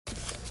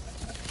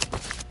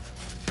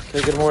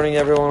Okay, good morning,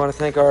 everyone. I want to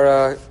thank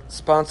our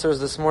sponsors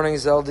this morning,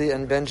 Zeldi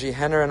and Benji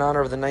Henner, in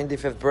honor of the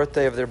 95th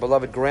birthday of their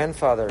beloved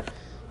grandfather,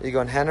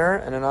 Egon Henner,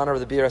 and in honor of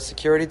the BRS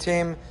security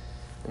team.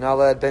 And I'll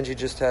add, Benji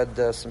just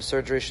had some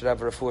surgery, should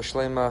have refuah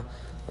shlema,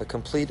 a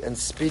complete and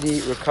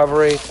speedy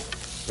recovery.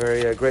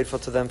 Very grateful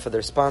to them for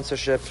their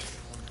sponsorship.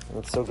 And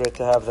it's so great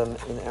to have them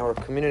in our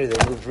community.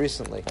 They moved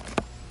recently.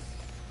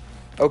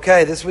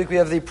 Okay, this week we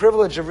have the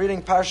privilege of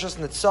reading Parshas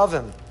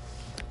Nitzavim.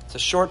 It's a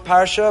short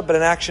parsha, but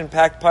an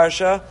action-packed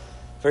parsha.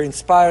 Very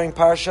inspiring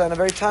parsha and a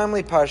very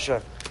timely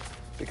parsha.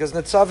 Because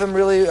Nitzavim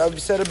really,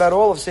 I've said about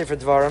all of Sefer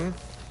Dvarim,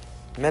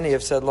 many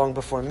have said long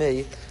before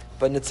me,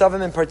 but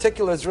Nitzavim in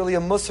particular is really a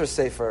Musar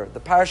Sefer, the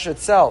parsha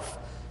itself.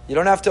 You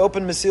don't have to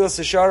open Mesilas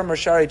Yesharim or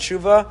Shari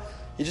Tshuva,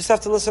 you just have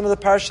to listen to the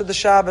parsha of the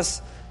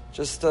Shabbos.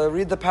 Just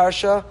read the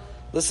parsha,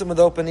 listen with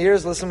open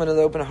ears, listen with an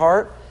open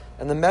heart,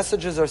 and the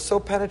messages are so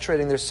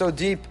penetrating, they're so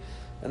deep,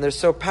 and they're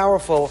so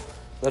powerful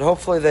that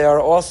hopefully they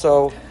are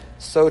also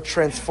so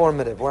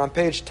transformative. We're on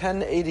page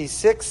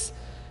 1086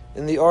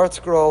 in the Art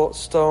Scroll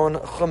Stone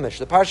Chumash.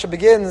 The parsha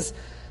begins,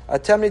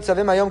 Atem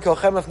nitzavim hayom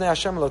kolchem lefnei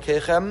Hashem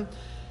Elokeichem.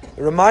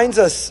 It reminds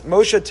us,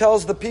 Moshe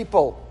tells the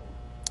people,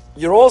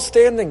 you're all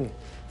standing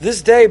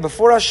this day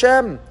before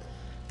Hashem,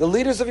 the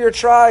leaders of your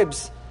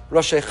tribes,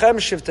 Roshechem,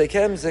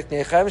 Shivtechem,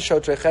 Ziknechem,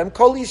 Shotrechem,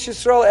 Kol Ish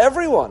Yisrael,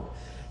 everyone,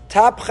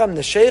 Tapchem,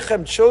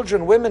 Neshechem,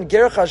 children, women,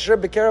 Gerech Asher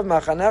B'kerev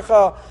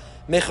Machanecha,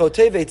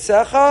 Mechotei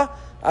Veitzecha,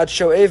 Ad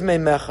Shoev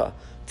Meimecha.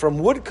 From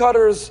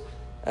woodcutters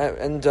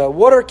and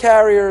water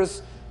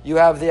carriers, you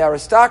have the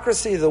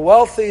aristocracy, the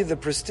wealthy, the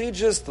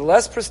prestigious, the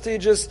less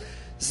prestigious.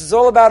 This is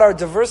all about our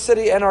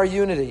diversity and our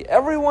unity.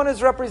 Everyone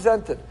is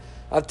represented.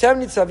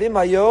 Atem nitzavim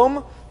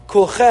hayom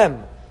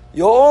kulchem.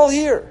 You're all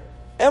here.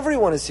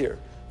 Everyone is here.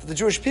 For the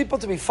Jewish people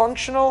to be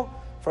functional,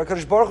 for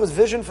HaKadosh Baruch Hu's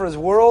vision for His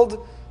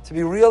world to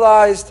be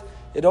realized,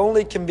 it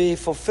only can be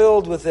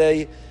fulfilled with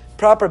a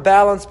proper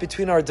balance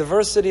between our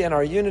diversity and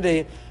our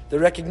unity, the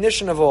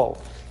recognition of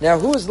all. Now,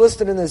 who is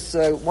listed in this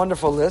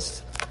wonderful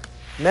list?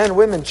 Men,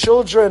 women,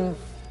 children,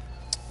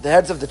 the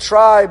heads of the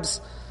tribes,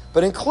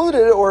 but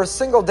included or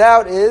singled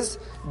out is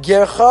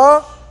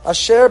Gercha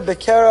Asher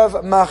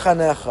B'kerev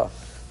Machanecha,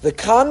 the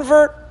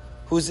convert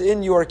who's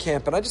in your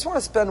camp. And I just want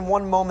to spend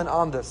one moment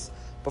on this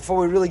before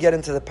we really get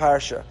into the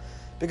parsha,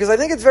 because I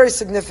think it's very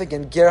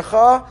significant.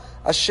 Gercha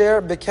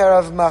Asher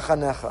B'kerev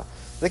Machanecha,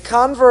 the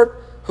convert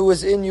who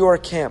is in your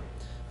camp.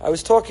 I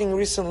was talking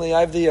recently, I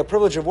have the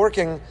privilege of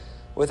working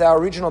with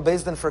our regional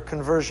Beis Din for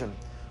conversion.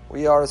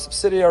 We are a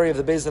subsidiary of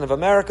the Beis Din of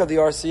America, the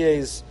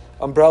RCA's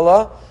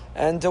umbrella,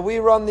 and we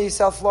run the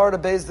South Florida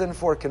Beis Din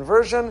for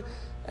conversion,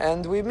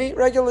 and we meet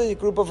regularly, a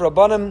group of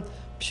Rabbanim,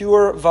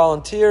 pure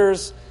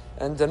volunteers,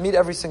 and meet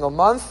every single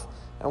month.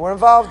 And we're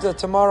involved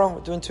tomorrow, we're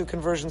doing 2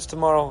 conversions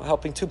tomorrow,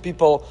 helping 2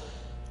 people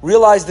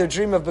realize their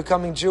dream of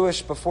becoming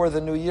Jewish before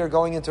the new year,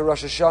 going into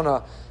Rosh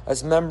Hashanah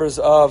as members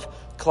of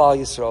Klal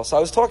Yisrael. So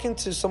I was talking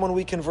to someone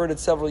we converted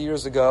several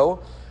years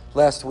ago,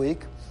 last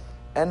week,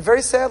 and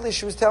very sadly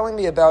she was telling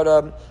me about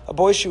a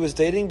boy she was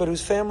dating, but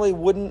whose family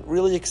wouldn't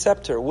really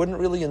accept her, wouldn't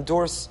really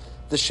endorse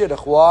the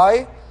shidduch.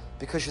 Why?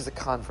 Because she's a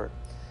convert.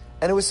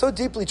 And it was so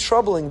deeply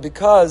troubling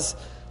because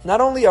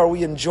not only are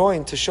we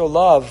enjoined to show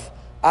love,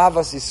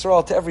 Avas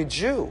Yisrael, to every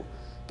Jew,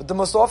 but the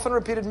most often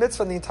repeated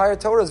mitzvah in the entire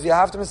Torah is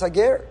V'ahavta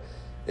Misager,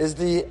 is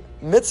the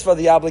mitzvah,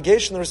 the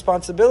obligation, the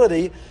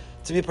responsibility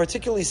to be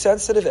particularly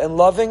sensitive and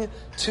loving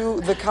to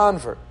the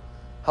convert.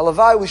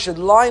 Halavai, we should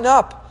line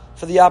up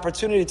for the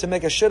opportunity to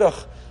make a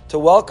shidduch, to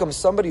welcome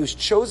somebody who's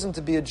chosen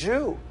to be a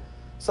Jew,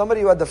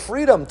 somebody who had the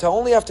freedom to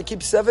only have to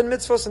keep 7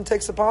 mitzvahs and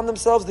takes upon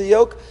themselves the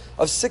yoke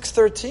of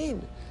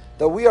 613,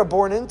 that we are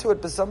born into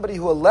it, but somebody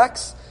who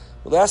elects.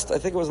 I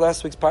think it was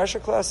last week's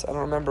Parsha class, I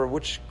don't remember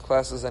which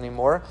classes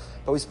anymore,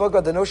 but we spoke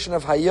about the notion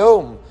of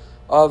Hayom,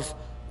 of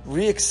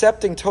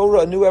re-accepting Torah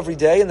anew every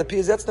day, and the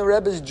Piazetzner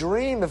Rebbe's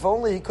dream, if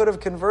only he could have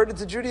converted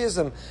to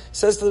Judaism,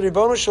 says to the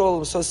Ribbono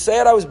Shel Olam, so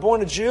sad I was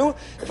born a Jew,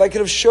 if I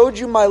could have showed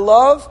you my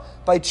love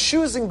by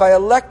choosing, by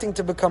electing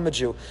to become a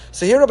Jew.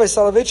 So here Rabbi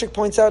Soloveitchik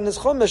points out in his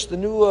Chumash, the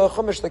new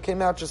Chumash that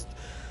came out just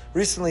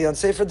recently on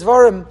Sefer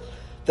Dvarim,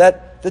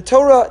 that the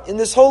Torah in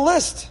this whole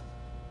list,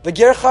 the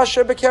Gercha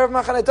Asher B'kerev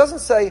Machanecha, it doesn't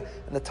say,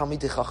 and the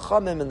Talmidei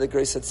Chachamim, and the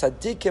Grace at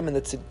Tzaddikim, and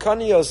the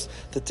Tzidkanios,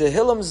 the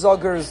Tehillim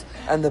Zogers,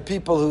 and the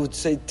people who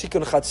say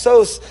Tikkun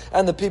Chatzos,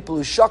 and the people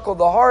who shuckle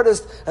the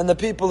hardest, and the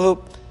people who...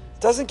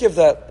 It doesn't give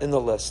that in the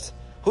list.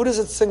 Who does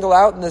it single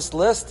out in this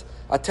list?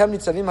 Atem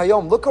nitzavim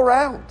hayom. Look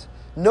around.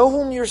 Know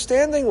whom you're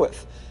standing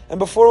with. And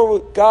before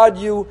God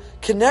you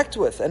connect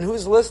with. And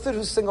who's listed,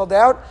 who's singled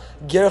out?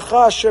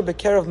 Gercha Asher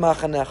B'kerev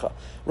Machanecha.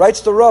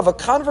 Writes the Rav, a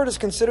convert is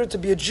considered to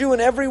be a Jew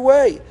in every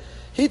way.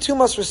 He too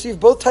must receive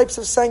both types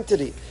of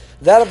sanctity,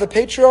 that of the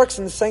patriarchs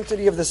and the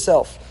sanctity of the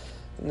self.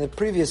 In the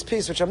previous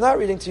piece, which I'm not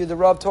reading to you, the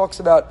Rav talks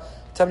about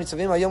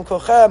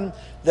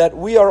that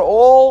we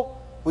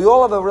all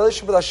have a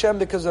relationship with Hashem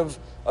because of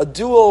a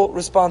dual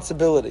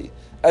responsibility.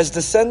 As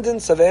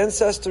descendants of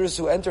ancestors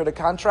who entered a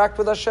contract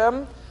with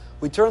Hashem,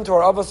 we turn to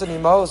our Avos and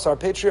Imahos, our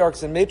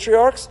patriarchs and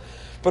matriarchs,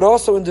 but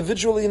also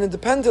individually and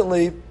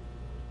independently,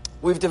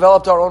 we've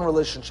developed our own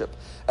relationship.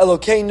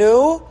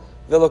 Elokeinu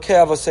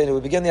ve'elokei avoseinu.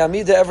 We begin the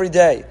Amidah every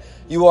day.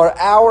 You are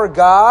our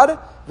God,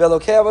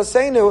 ve'elokei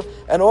avoseinu,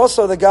 and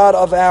also the God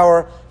of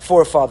our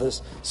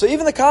forefathers. So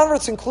even the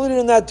convert's included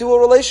in that dual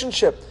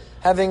relationship,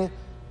 having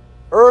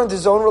earned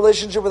his own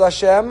relationship with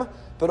Hashem,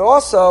 but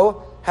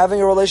also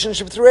having a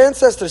relationship through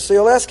ancestors. So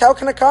you'll ask, how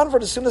can a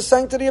convert assume the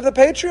sanctity of the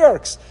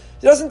patriarchs?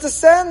 He doesn't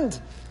descend.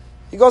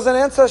 He goes on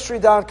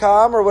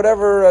Ancestry.com or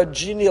whatever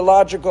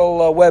genealogical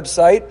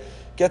website,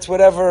 gets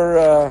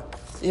whatever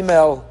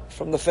email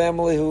from the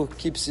family who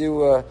keeps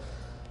you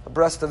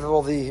abreast of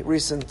all the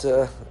recent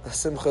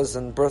simchas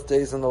and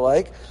birthdays and the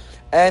like,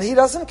 and he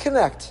doesn't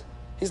connect.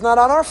 He's not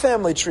on our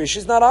family tree.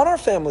 She's not on our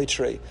family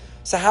tree.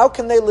 So how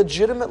can they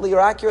legitimately or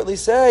accurately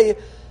say,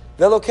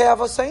 Velokei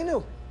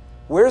Avoseinu?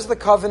 Where's the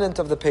covenant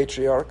of the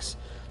patriarchs?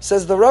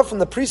 Says the Rav from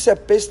the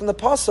precept based on the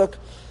pasuk,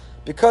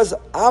 because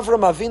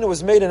Avram Avinu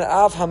was made an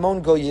Av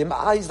Hamon Goyim,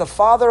 he's the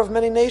father of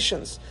many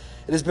nations.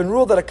 It has been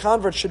ruled that a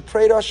convert should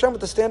pray to Hashem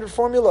with the standard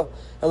formula,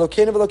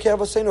 Elokeinu v'Elokei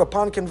Avoseinu.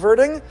 Upon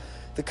converting,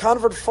 the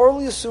convert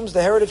fully assumes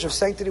the heritage of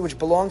sanctity which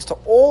belongs to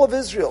all of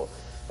Israel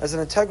as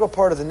an integral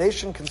part of the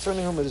nation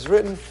concerning whom it is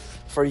written,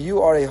 for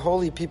you are a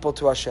holy people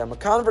to Hashem. A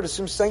convert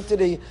assumes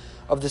sanctity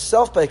of the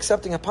self by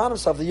accepting upon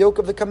himself the yoke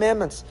of the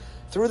commandments.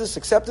 Through this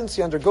acceptance,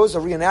 he undergoes a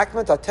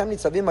reenactment, Atem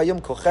Nitzavim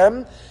Hayom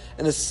Kochem,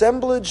 an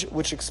assemblage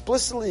which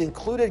explicitly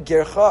included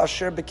Gercha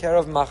Asher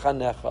B'Kerev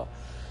Machanecha.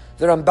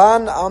 The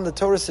Ramban on the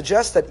Torah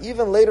suggests that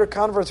even later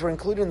converts were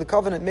included in the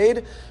covenant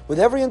made with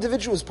every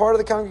individual as part of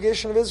the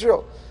congregation of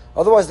Israel.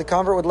 Otherwise, the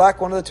convert would lack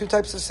one of the two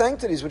types of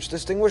sanctities which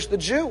distinguish the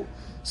Jew.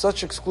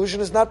 Such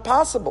exclusion is not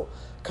possible.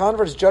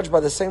 Convert is judged by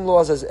the same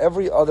laws as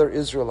every other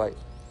Israelite.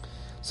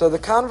 So the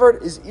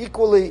convert is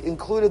equally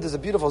included. There's a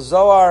beautiful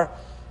Zohar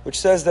which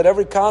says that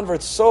every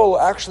convert's soul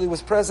actually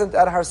was present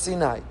at Har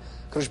Sinai.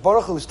 Kadosh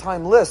Baruch Hu, whose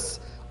time lists,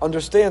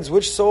 understands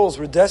which souls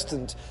were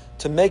destined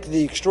to make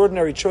the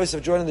extraordinary choice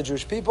of joining the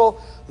Jewish people.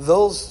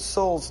 Those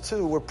souls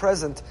too were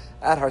present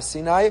at Har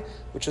Sinai,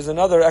 which is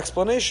another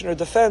explanation or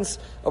defense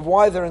of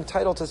why they're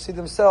entitled to see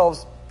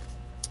themselves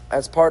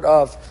as part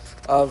of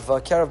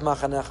Kerev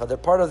Machanecha. They're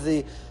part of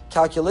the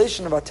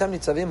calculation of Atem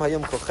Nitzavim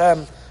Hayom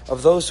Kochem,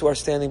 of those who are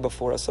standing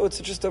before us. So it's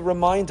just a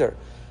reminder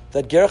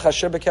that Gercha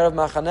Asher B'Kerev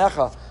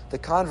Machanecha, the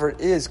convert,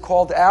 is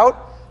called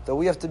out, that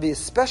we have to be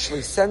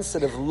especially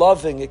sensitive,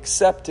 loving,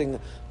 accepting,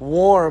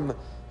 warm,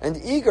 and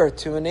eager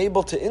to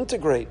enable to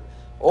integrate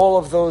all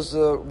of those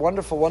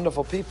wonderful,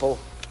 wonderful people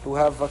who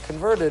have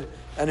converted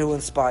and who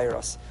inspire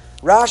us.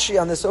 Rashi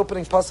on this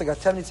opening pasuk,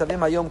 Atem Nitzavim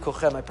Hayom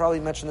Kochem. I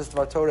probably mention this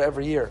Dvar Torah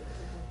every year.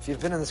 If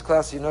you've been in this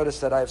class, you notice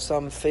that I have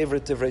some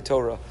favorite Divrei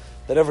Torah.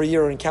 That every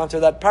year I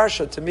encounter that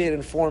parsha. To me, it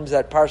informs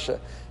that parsha.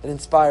 It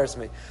inspires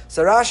me.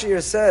 So Rashi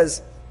here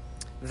says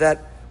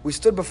that we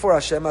stood before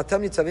Hashem.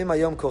 Atem Nitzavim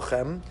Hayom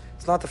Kochem.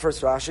 It's not the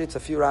first Rashi. It's a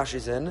few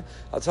Rashis in.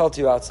 I'll tell it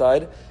to you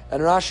outside.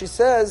 And Rashi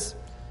says,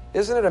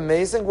 isn't it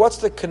amazing? What's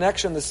the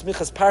connection, the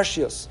smichas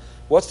parshios?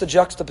 What's the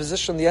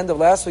juxtaposition? The end of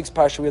last week's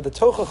parsha, we had the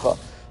tochacha,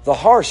 the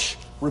harsh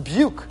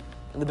rebuke.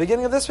 In the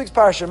beginning of this week's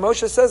parsha,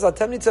 Moshe says,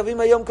 Atem Nitzavim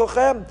Hayom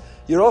Kochem.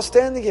 You're all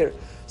standing here.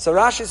 So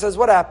Rashi says,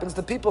 what happens?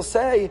 The people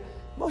say,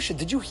 Moshe,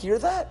 did you hear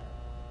that?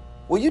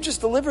 What you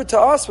just delivered to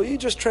us, what you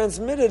just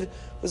transmitted,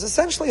 was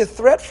essentially a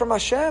threat from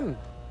Hashem.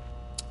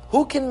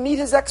 Who can meet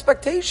his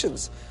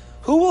expectations?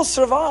 Who will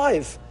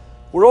survive?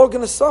 We're all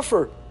going to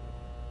suffer.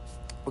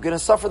 We're going to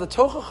suffer the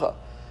tochacha,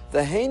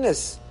 the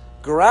heinous,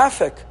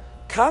 graphic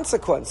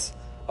consequence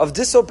of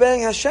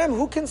disobeying Hashem.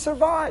 Who can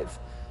survive?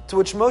 To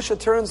which Moshe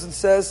turns and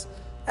says,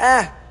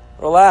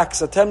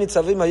 relax. Atem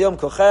Nitzavim Hayom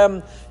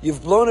Kochem.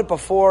 You've blown it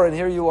before, and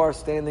here you are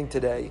standing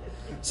today.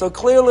 So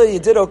clearly you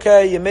did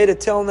okay, you made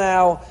it till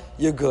now,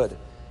 you're good.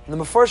 And the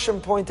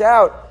Mefarshim point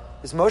out,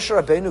 is Moshe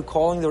Rabbeinu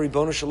calling the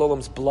Ribbono Shel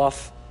Olam's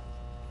bluff?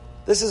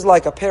 This is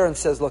like a parent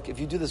says, look, if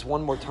you do this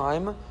one more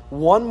time,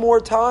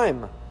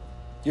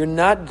 you're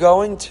not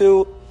going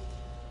to...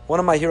 One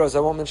of my heroes,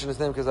 I won't mention his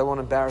name because I won't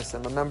embarrass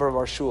him, a member of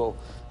our shul.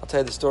 I'll tell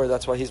you the story,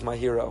 that's why he's my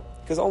hero.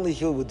 Because only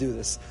he would do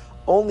this.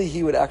 Only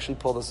he would actually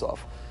pull this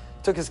off.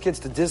 Took his kids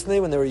to Disney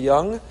when they were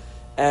young,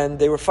 and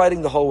they were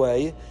fighting the whole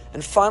way.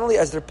 And finally,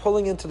 as they're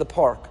pulling into the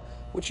park,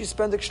 which you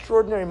spend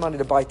extraordinary money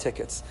to buy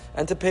tickets,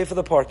 and to pay for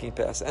the parking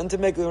pass, and to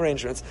make the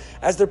arrangements,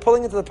 as they're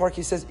pulling into the park,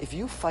 he says, if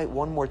you fight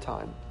one more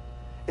time,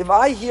 if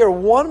I hear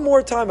one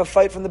more time a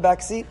fight from the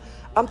back seat,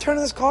 I'm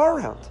turning this car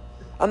around.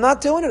 I'm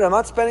not doing it. I'm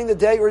not spending the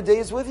day or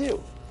days with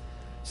you.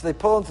 So they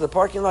pull into the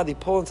parking lot, they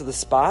pull into the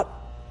spot,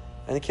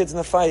 and the kids in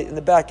the fight in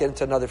the back get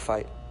into another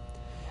fight.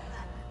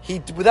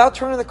 He, without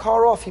turning the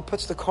car off, he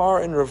puts the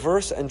car in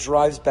reverse and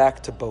drives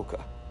back to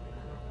Boca.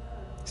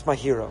 He's my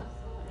hero.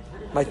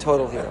 My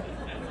total hero.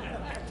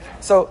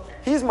 So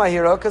he's my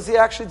hero because he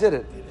actually did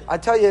it. I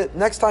tell you,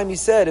 next time he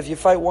said, if you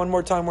fight one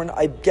more time,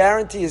 I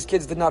guarantee his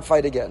kids did not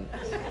fight again.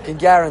 I can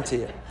guarantee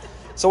it.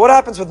 So what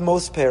happens with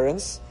most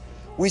parents?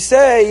 We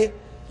say,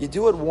 you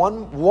do it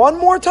one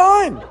more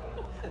time.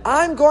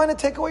 I'm going to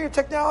take away your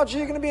technology.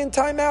 You're going to be in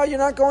timeout. You're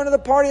not going to the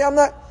party. I'm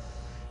not.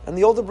 And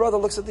the older brother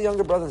looks at the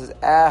younger brother and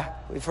says,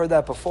 we've heard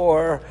that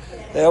before.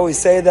 They always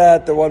say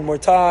that, the one more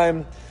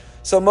time.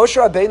 So Moshe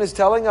Rabbeinu is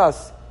telling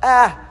us,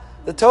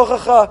 the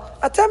tochacha,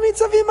 atem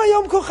nitzavim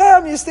hayom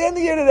kulchem. You're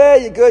standing here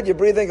today, you're good, you're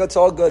breathing, it's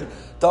all good.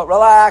 Don't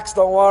relax,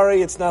 don't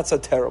worry, it's not so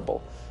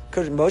terrible.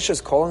 Because Moshe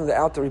is calling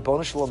out the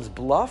Ribono Shel Olam's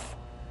bluff?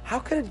 How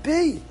could it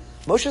be?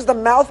 Moshe is the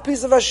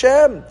mouthpiece of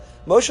Hashem.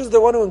 Moshe is the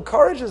one who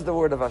encourages the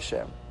word of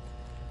Hashem.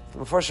 The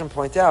Mefarshim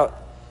point out,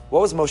 what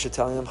was Moshe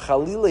telling him?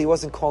 Chalila, he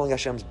wasn't calling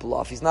Hashem's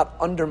bluff. He's not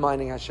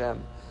undermining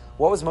Hashem.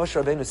 What was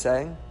Moshe Rabbeinu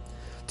saying?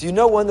 Do you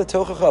know when the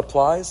tochacha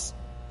applies?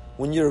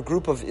 When you're a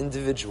group of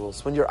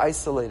individuals, when you're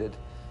isolated,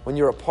 when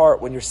you're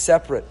apart, when you're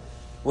separate.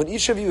 When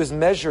each of you is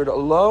measured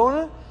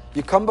alone,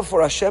 you come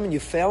before Hashem and you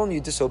fail Him,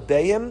 you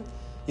disobey Him,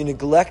 you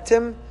neglect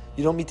Him,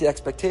 you don't meet the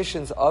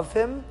expectations of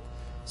Him.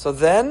 So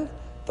then,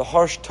 the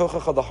harsh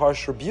tochacha, the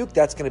harsh rebuke,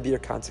 that's going to be your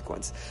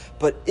consequence.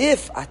 But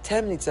if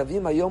atem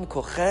nitzavim hayom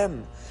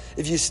kolchem,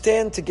 if you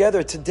stand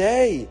together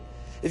today,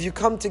 if you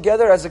come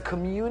together as a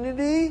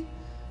community,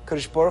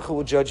 Kadosh Baruch Hu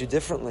will judge you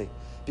differently.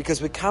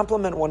 Because we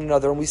complement one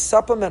another and we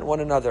supplement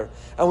one another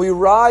and we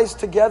rise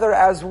together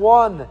as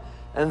one.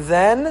 And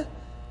then,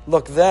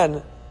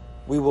 then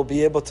we will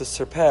be able to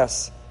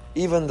surpass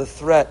even the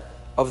threat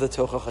of the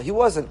tochacha. He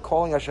wasn't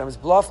calling Hashem's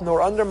bluff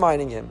nor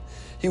undermining Him.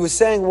 He was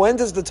saying, when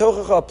does the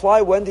tochacha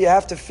apply? When do you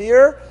have to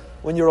fear?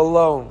 When you're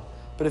alone.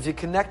 But if you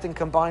connect and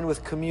combine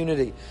with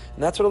community,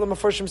 and that's what all the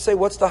Mefarshim say,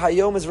 what's the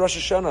Hayom is Rosh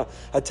Hashanah.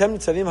 Atem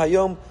nitzavim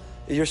Hayom,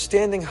 you're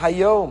standing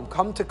Hayom.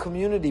 Come to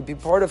community, be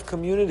part of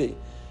community,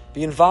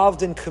 be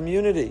involved in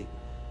community.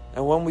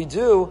 And when we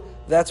do,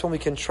 that's when we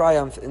can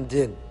triumph in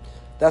Din.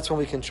 That's when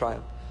we can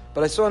triumph.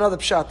 But I saw another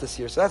pshat this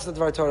year. So that's the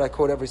Dvar Torah I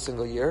quote every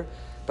single year.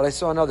 But I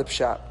saw another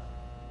pshat,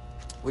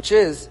 which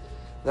is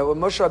that what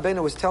Moshe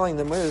Rabbeinu was telling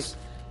them is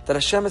that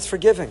Hashem is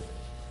forgiving.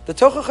 The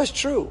tochacha is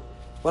true.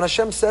 When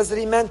Hashem says that,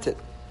 He meant it.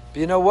 But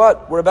you know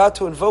what? We're about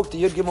to invoke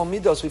the Yud Gimel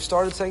Midos. We've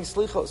started saying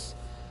Slichos.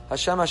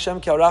 Hashem,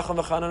 Hashem, Ki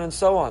Aracham V'Chanan, and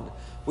so on.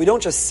 We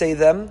don't just say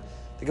them.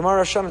 The Gemara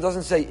Hashem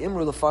doesn't say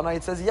Imru Lefanai,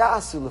 it says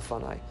Ya'asu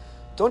Lefanai.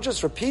 Don't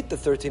just repeat the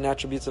 13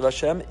 attributes of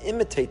Hashem,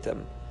 imitate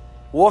them.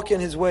 Walk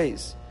in His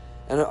ways.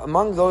 And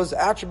among those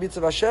attributes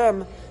of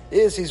Hashem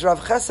is He's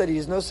Rav Chesed,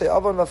 He's Nosei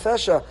Avon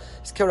V'Fesha,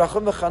 He's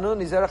Kerachim V'Chanun,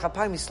 He's Erech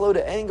HaPayim, He's slow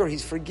to anger,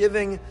 He's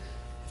forgiving.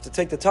 To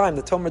take the time,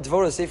 the Tomer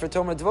Dvorah, the Sefer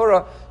Tomer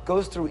Dvorah,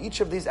 goes through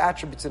each of these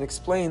attributes and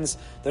explains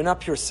they're not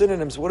pure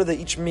synonyms. What do they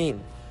each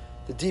mean?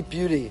 The deep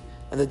beauty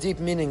and the deep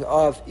meaning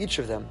of each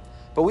of them.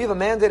 But we have a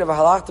mandate of a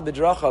halachta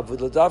b'drachav with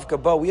l'dav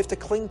kabo. We have to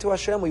cling to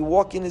Hashem. We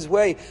walk in His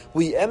way.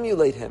 We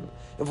emulate Him.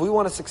 If we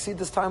want to succeed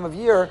this time of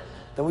year,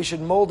 then we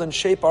should mold and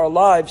shape our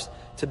lives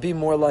to be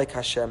more like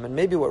Hashem. And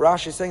maybe what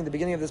Rashi is saying at the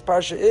beginning of this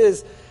parsha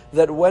is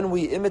that when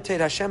we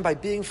imitate Hashem by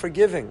being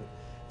forgiving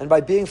and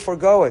by being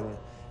foregoing,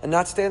 and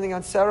not standing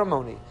on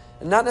ceremony,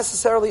 and not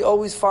necessarily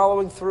always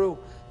following through.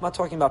 I'm not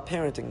talking about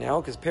parenting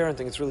now, because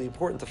parenting is really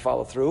important to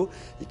follow through.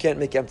 You can't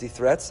make empty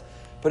threats.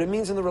 But it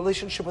means in the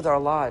relationship with our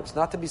lives,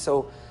 not to be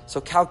so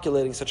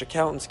calculating, such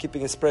accountants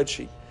keeping a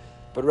spreadsheet,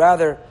 but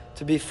rather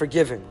to be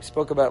forgiving. We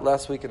spoke about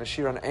last week in a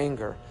shir on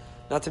anger.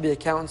 Not to be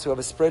accountants who have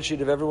a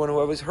spreadsheet of everyone who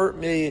always hurt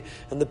me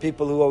and the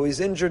people who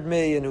always injured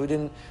me and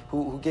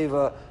who gave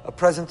a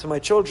present to my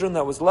children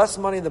that was less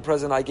money than the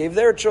present I gave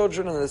their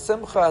children, and the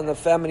simcha and the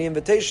family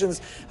invitations,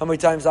 how many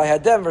times I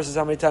had them versus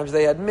how many times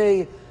they had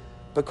me.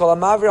 But if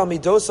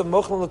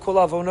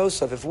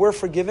we're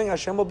forgiving,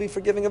 Hashem will be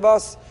forgiving of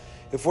us.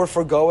 If we're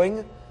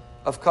forgoing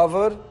of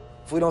kavod,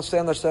 if we don't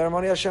stand the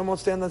ceremony, Hashem won't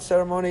stand the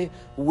ceremony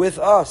with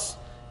us.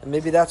 And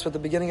maybe that's what the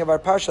beginning of our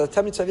parsha.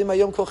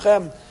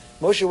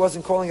 Moshe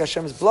wasn't calling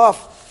Hashem's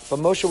bluff, but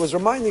Moshe was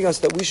reminding us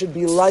that we should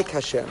be like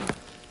Hashem.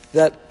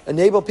 That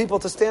enable people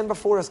to stand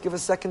before us, give a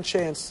second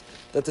chance,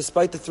 that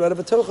despite the threat of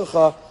a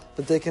tochacha,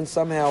 that they can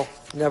somehow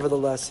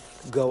nevertheless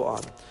go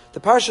on. The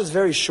parsha is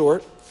very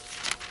short.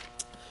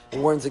 It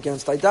warns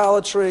against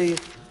idolatry.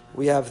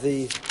 We have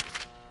the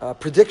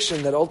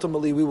prediction that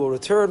ultimately we will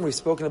return. We've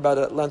spoken about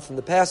it at length in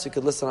the past. You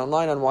could listen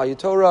online on YU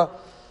Torah.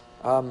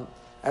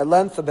 At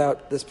length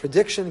about this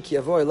prediction, Ki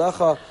Yavo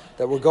Elecha,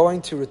 that we're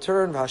going to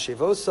return,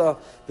 V'hashevosa,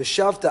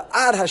 V'shavta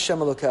ad Hashem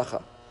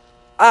Elokecha.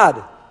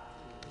 Ad.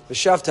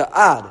 V'shavta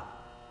ad.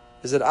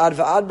 Is it ad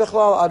v'ad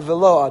bechlal, ad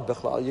v'lo ad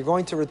bechlal? You're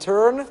going to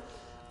return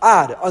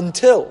ad,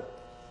 until.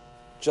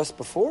 Just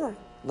before,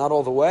 not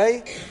all the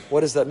way.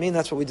 What does that mean?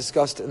 That's what we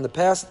discussed in the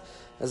past.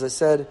 As I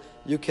said,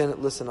 you can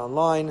listen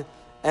online.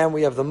 And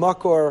we have the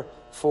makor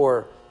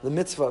for the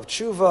mitzvah of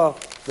tshuva,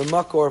 the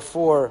makor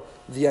for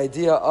the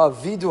idea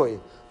of vidui.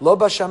 Lo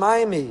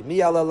b'shamayim mi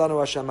ya'ala lanu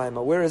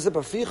hashamayim. Where is it?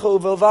 B'ficha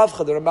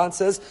uvelvavcha. The Ramban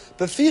says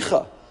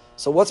b'ficha.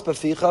 So what's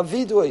b'ficha?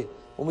 Vidui.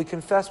 When we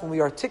confess, when we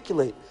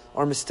articulate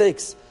our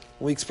mistakes,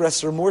 when we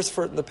express remorse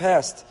for it in the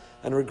past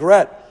and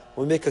regret,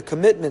 when we make a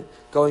commitment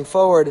going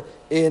forward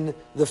in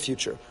the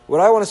future.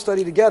 What I want to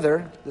study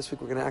together, this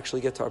week we're going to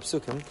actually get to our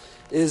psukim,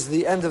 is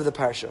the end of the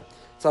parsha.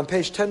 It's on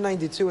page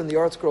 1092 in the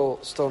Art Scroll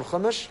Stone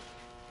Chumash.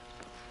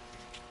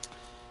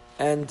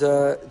 And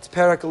it's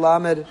Perek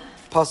Lamed,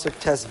 Pasuk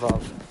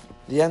Tesvav.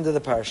 The end of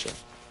the parsha.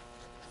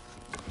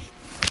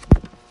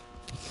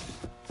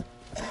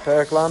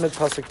 Perek Lamed,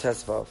 Pasuk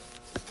Tesvav.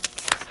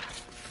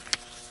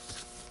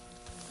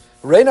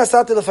 Rei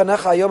nasati lefanecha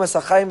hayom es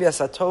hachayim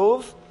v'es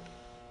hatov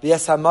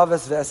v'es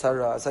hamaves v'es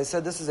hara. As I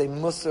said, this is a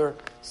Musar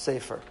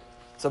Sefer.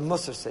 It's a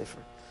Musar Sefer.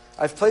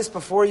 I've placed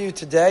before you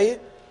today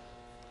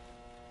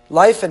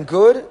life and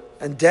good,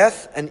 and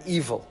death and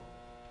evil.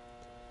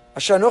 I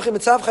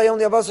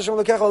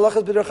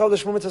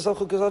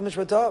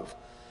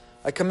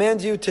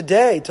command you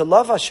today to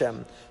love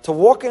Hashem, to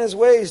walk in His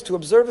ways, to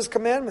observe His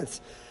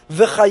commandments. And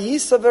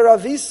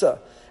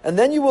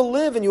then you will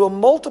live and you will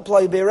multiply.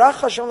 You're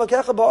about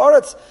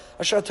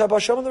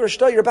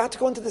to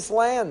go into this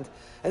land.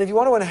 And if you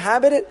want to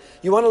inhabit it,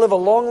 you want to live a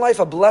long life,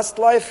 a blessed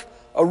life,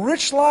 a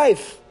rich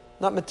life,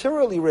 not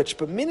materially rich,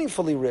 but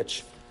meaningfully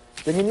rich,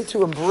 then you need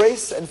to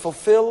embrace and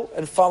fulfill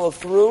and follow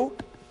through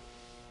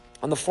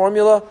on the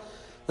formula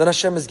that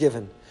Hashem has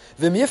given.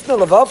 But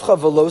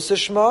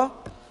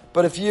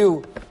if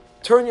you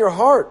turn your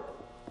heart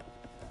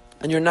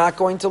and you're not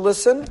going to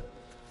listen,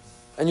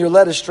 and you're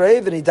led astray,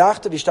 you're going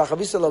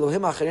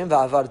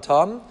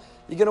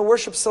to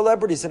worship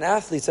celebrities and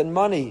athletes and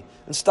money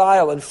and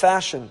style and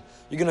fashion.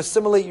 You're going to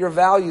assimilate your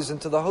values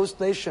into the host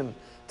nation,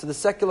 to the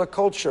secular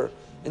culture,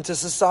 into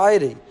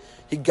society.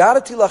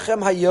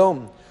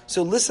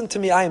 So listen to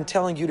me, I am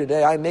telling you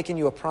today, I am making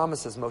you a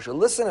promise as Moshe.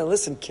 Listen and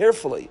listen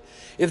carefully.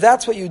 If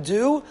that's what you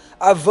do,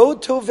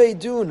 avod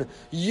tovedun,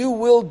 you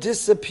will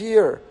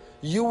disappear.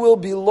 You will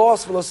be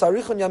lost. You're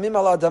not going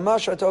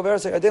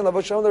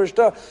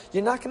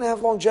to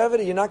have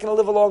longevity. You're not going to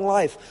live a long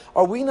life.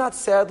 Are we not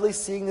sadly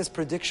seeing this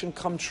prediction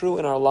come true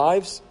in our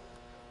lives?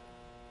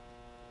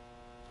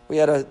 We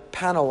had a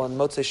panel on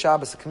Motzei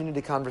Shabbos, a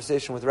community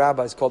conversation with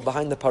rabbis called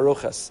Behind the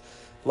Paruchas,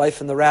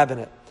 Life in the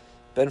Rabbinate.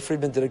 Ben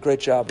Friedman did a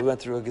great job. We went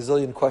through a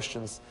gazillion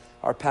questions,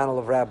 our panel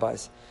of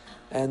rabbis.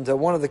 And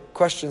one of the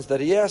questions that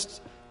he asked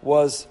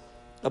was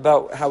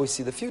about how we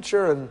see the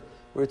future, and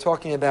we were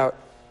talking about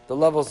the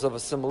levels of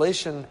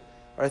assimilation.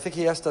 Or I think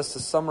he asked us to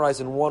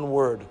summarize in one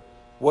word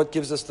what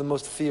gives us the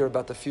most fear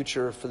about the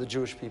future for the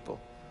Jewish people.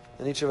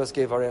 And each of us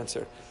gave our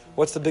answer.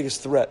 What's the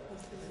biggest threat?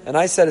 And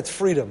I said it's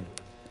freedom.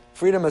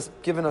 Freedom has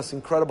given us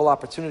incredible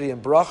opportunity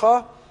and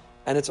bracha,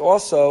 and it's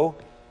also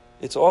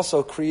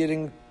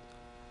creating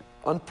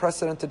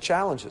unprecedented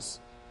challenges.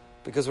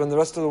 Because when the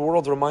rest of the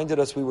world reminded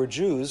us we were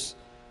Jews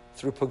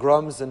through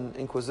pogroms and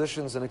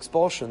inquisitions and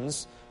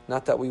expulsions,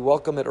 not that we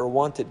welcome it or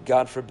want it,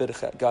 God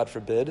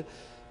forbid,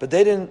 but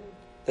they didn't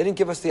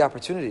give us the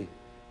opportunity.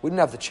 We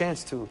didn't have the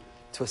chance to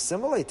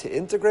assimilate, to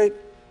integrate.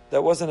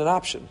 That wasn't an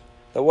option.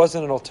 That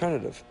wasn't an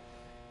alternative.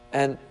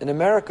 And in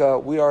America,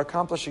 we are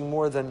accomplishing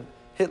more than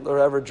Hitler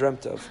ever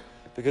dreamt of.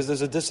 Because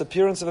there's a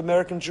disappearance of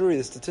American Jewry.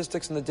 The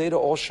statistics and the data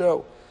all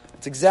show.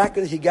 It's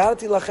exactly,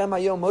 Higarati lachem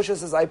hayom. Moshe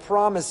says, I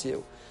promise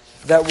you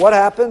that what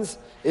happens,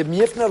 if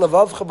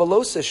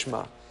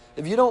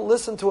you don't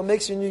listen to what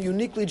makes you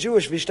uniquely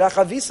Jewish, and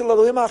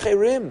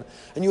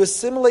you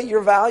assimilate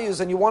your values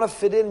and you want to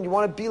fit in and you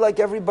want to be like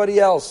everybody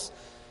else,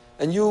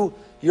 and your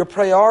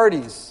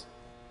priorities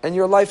and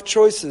your life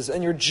choices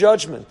and your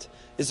judgment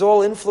is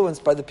all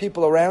influenced by the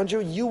people around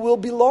you, you will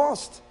be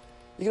lost.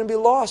 You're going to be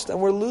lost, and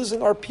we're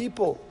losing our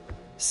people.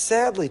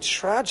 Sadly,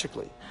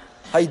 tragically.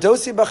 The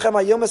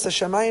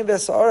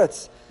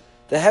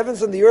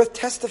heavens and the earth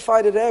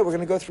testify today. We're going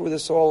to go through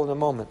this all in a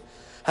moment.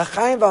 I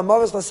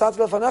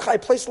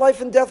place life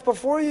and death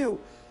before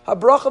you.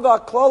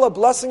 Habracha,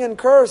 blessing and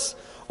curse.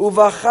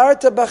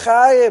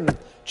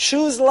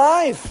 Choose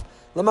life.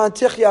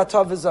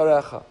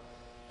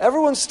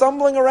 Everyone's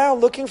stumbling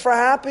around looking for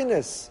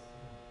happiness.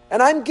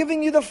 And I'm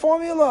giving you the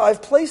formula.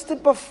 I've placed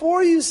it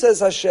before you,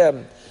 says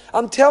Hashem.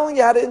 I'm telling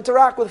you how to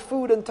interact with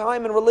food and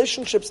time and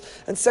relationships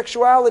and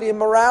sexuality and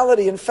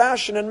morality and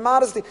fashion and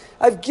modesty.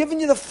 I've given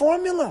you the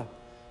formula.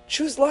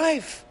 Choose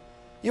life.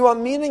 You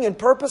want meaning and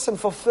purpose and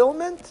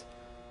fulfillment?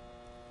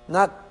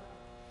 Not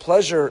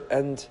pleasure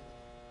and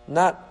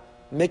not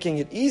making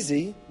it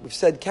easy. We've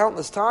said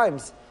countless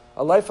times,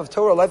 a life of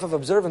Torah, a life of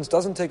observance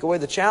doesn't take away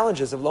the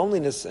challenges of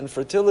loneliness and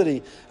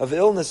fertility, of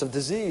illness, of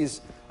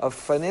disease, of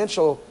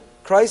financial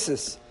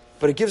crisis,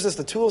 but it gives us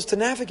the tools to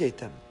navigate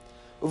them.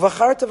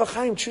 Uvacharta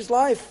v'chaim, choose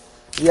life.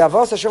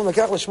 Yavas Hashem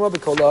lekach l'shmo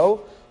b'kolo,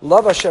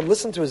 love Hashem,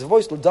 listen to His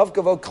voice, l'dav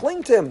gavo,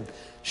 cling to Him.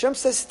 Hashem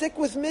says, stick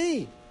with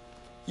me.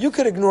 You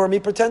could ignore me,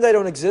 pretend I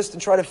don't exist,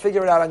 and try to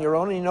figure it out on your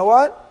own, and you know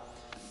what?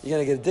 You're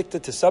going to get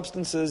addicted to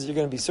substances, you're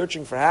going to be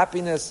searching for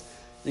happiness,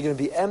 you're going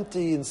to be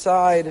empty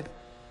inside.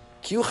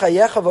 It's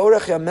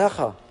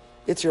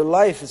your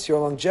life, it's your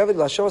longevity.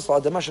 Are these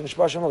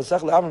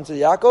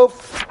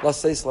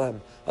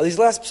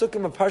last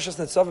psukim of Parshas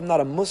Netzavim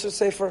not a Musar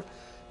Sefer?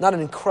 Not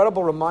an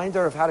incredible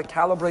reminder of how to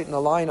calibrate and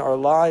align our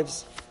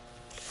lives?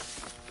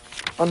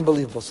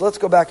 Unbelievable. So let's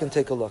go back and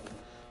take a look.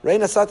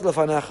 Reina sati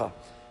lefanecha.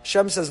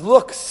 Hashem says,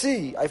 look,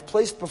 see, I've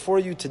placed before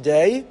you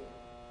today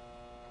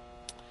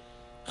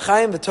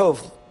Chaim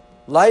v'tov,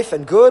 life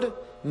and good,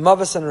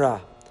 Mavas and Ra.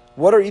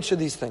 What are each of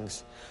these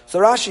things? So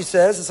Rashi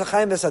says, it's a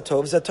Chaim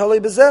v'satov, zetoli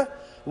b'zeh.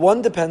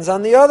 One depends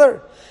on the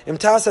other. Im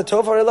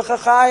ta'asatov harei lecha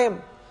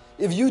Chaim.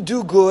 If you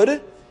do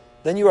good,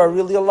 then you are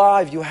really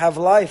alive, you have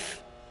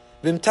life.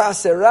 Vim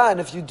ta'asera, and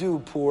if you do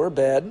poor,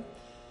 bad,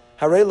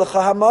 harei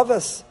lecha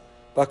hamavas,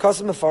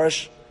 v'akasim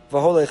mefarish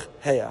v'holech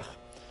heyach.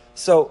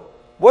 So,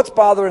 what's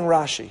bothering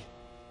Rashi?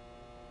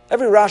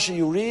 Every Rashi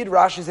you read,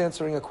 Rashi's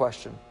answering a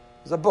question.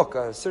 There's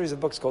a series of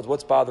books called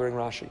What's Bothering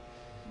Rashi.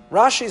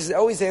 Rashi is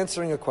always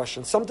answering a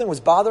question. Something was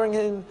bothering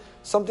him,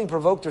 something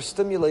provoked or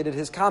stimulated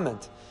his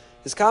comment.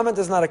 His comment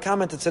is not a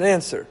comment, it's an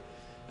answer.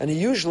 And he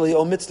usually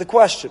omits the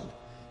question.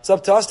 It's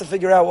up to us to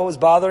figure out what was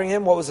bothering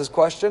him, what was his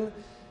question,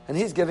 and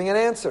he's giving an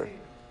answer.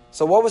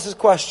 So what was his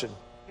question?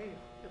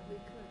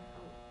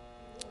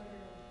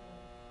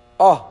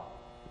 Oh,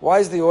 why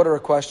is the order a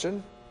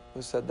question?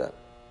 Who said that?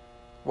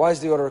 Why is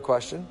the order a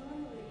question?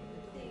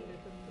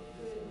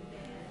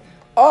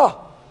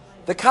 Oh,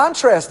 the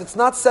contrast. It's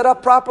not set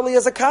up properly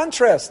as a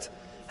contrast.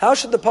 How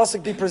should the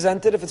pasuk be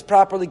presented if it's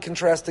properly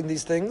contrasting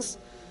these things?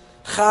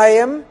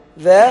 Chaim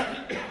ve.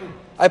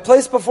 I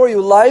place before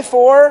you life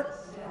or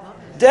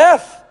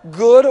death,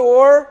 good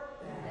or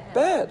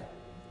bad.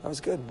 That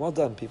was good. Well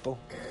done, people.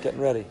 Getting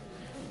ready.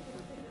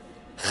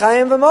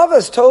 Chaim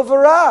v'mavas, tov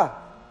v'ra.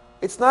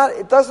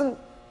 It doesn't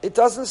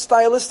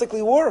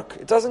stylistically work.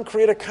 It doesn't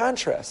create a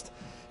contrast.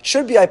 It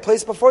should be, I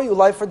place before you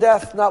life or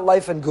death, not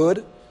life and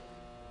good.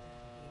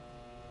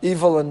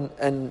 Evil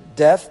and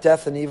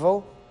death and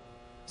evil.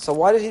 So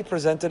why did he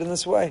present it in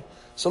this way?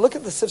 So look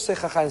at the Sifsei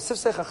Chachaim.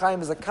 Sifsei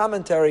Chachaim is a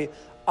commentary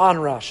on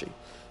Rashi.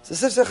 So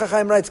Sifsei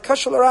Chachaim writes,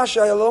 Kashal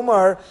Rashi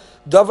ayalomar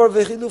davar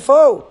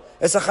v'chilufo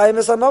es Chachaim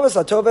es hamavas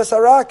atov es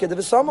harak yed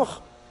v'samach.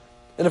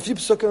 In a few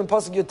psukim in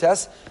Pasuk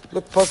Yutes,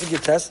 look Pasuk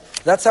Yutes,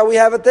 that's how we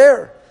have it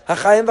there.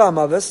 Hachaim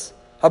v'hamavas,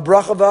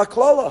 habracha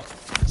v'haklala.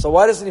 So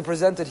why doesn't he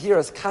present it here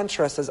as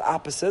contrast, as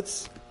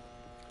opposites?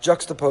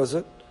 Juxtapose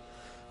it.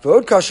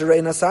 V'od kasher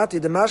re'in asati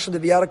demashal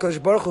dev'yad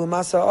HaKadosh Baruch Hu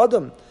masa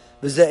adam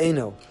v'zeh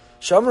eino.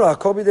 Shamra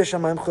hakol b'dei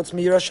shamayim chutz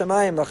miyira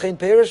shamayim lachein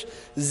perish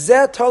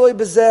zeh taloi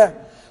b'zeh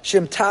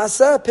shim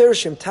tasa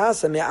perish shim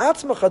tasa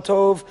me'atzmacha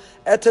tov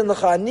eten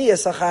lecha ani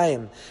es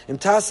hachayim im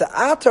tasa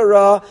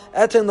atara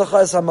eten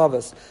lecha es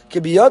hamavas ki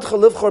biyadcha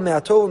livchor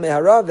me'atov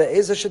me'hara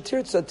ve'eza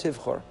shetirtza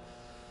tivchor.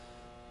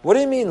 What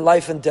do you mean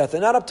life and death?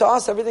 They're not up to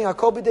us. Everything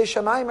hakol b'dei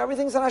shamayim,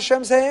 everything's in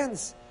Hashem's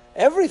hands.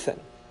 Everything.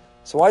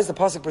 So why is the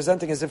pasuk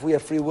presenting as if we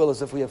have free will,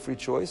 as if we have free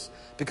choice?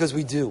 Because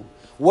we do.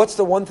 What's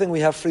the one thing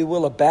we have free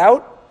will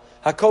about?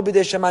 Hakol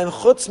b'dei shamayim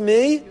chutz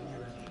mi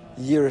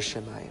yira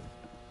shamayim.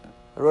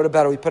 I wrote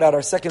about it. We put out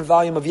our second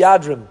volume of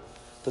Yadrim,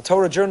 the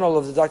Torah journal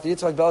of the Dr.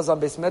 Yitzhak Belzan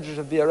Beis Medrash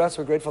of BRS.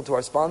 We're grateful to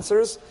our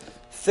sponsors.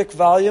 Thick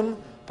volume,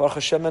 Baruch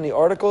Hashem, many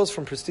articles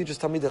from prestigious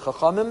Talmidei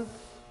Chachamim,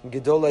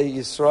 Gedolei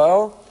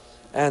Yisrael,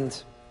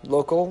 and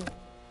local,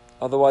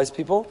 otherwise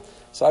people.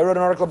 So I wrote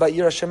an article about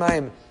Yira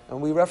Shamayim,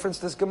 and we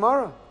referenced this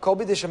Gemara. Kol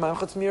b'dei shamayim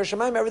chutz mi yira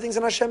shamayim. Everything's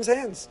in Hashem's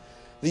hands.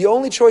 The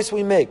only choice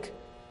we make,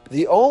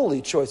 we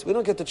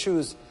don't get to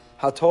choose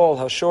how tall,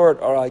 how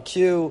short, our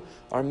IQ,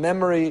 our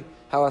memory,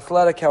 how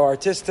athletic, how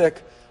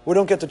artistic. We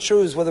don't get to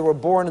choose whether we're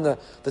born in the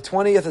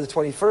 20th or the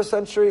 21st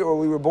century, or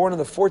we were born in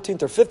the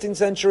 14th or 15th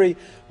century,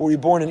 were we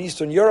born in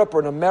Eastern Europe or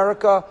in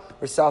America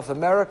or South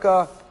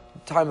America, a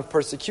time of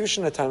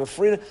persecution, a time of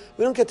freedom.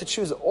 We don't get to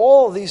choose.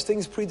 All of these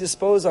things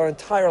predispose our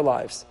entire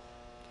lives.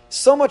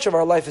 So much of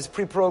our life is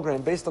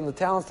pre-programmed based on the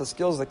talents, the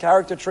skills, the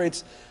character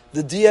traits,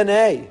 the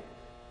DNA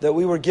that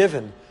we were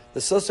given, the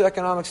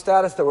socioeconomic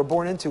status that we're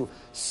born into.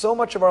 So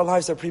much of our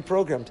lives are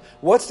pre-programmed.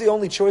 What's the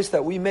only choice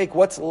that we make?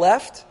 What's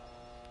left?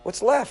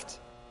 What's left?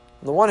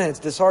 On the one hand, it's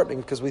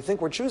disheartening because we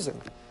think we're choosing.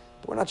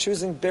 But we're not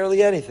choosing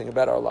barely anything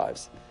about our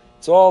lives.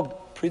 It's all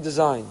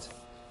pre-designed.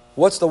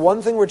 What's the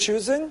one thing we're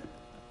choosing?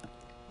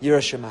 Yira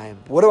Shamayim.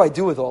 What do I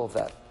do with all of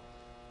that?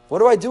 What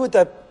do I do with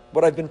that?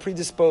 What I've been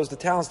predisposed, the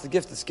talents, the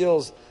gifts, the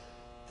skills,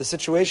 the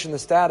situation, the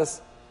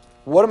status.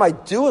 What am I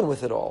doing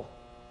with it all?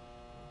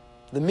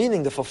 The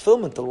meaning, the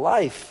fulfillment, the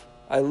life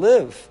I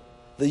live,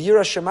 the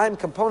Yira Shamayim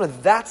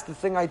component, that's the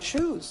thing I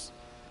choose.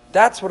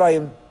 That's what I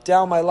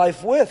endow my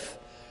life with.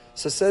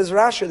 So says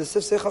Rashi, the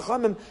Sifsei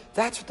Chachamim,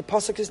 that's what the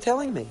pasuk is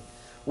telling me.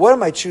 What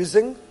am I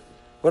choosing?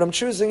 What I'm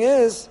choosing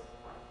is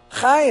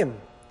Chaim.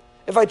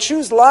 If I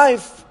choose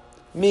life,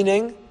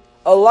 meaning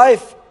a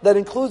life that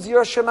includes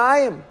Yira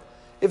Shamayim,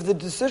 if the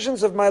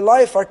decisions of my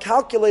life are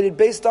calculated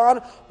based on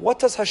what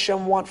does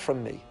Hashem want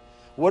from me?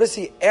 What is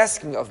He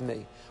asking of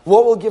me?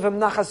 What will give Him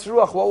nachas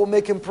ruach? What will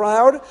make Him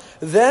proud?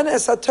 Then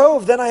es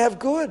hatov, then I have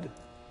good.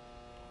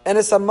 And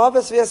es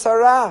hamaves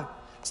v'esara.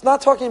 It's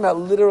not talking about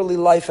literally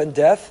life and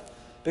death,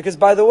 because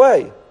by the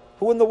way,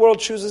 who in the world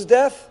chooses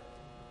death?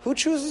 Who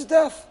chooses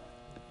death?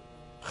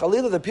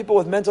 Chalila, the people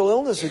with mental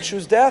illness who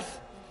choose death.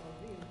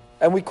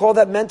 And we call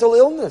that mental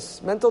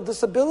illness, mental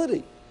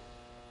disability.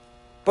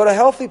 But a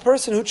healthy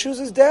person who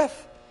chooses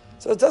death.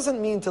 So it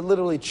doesn't mean to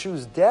literally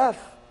choose death.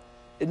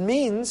 It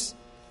means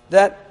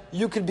that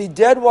you could be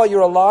dead while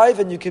you're alive,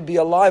 and you could be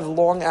alive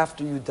long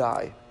after you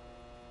die.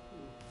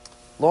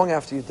 Long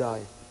after you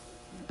die.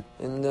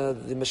 In the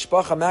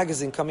Mishpacha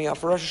magazine coming out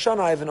for Rosh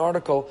Hashanah, I have an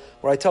article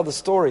where I tell the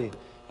story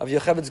of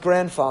Yocheved's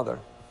grandfather,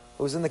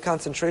 who was in the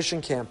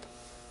concentration camp.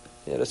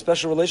 He had a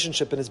special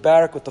relationship in his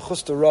barrack with the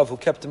Chuster Rav, who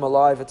kept him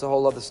alive. It's a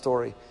whole other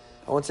story.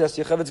 I once asked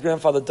Yocheved's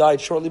grandfather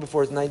died shortly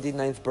before his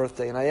 99th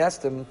birthday, and I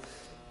asked him,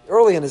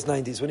 early in his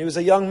 90s, when he was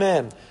a young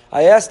man,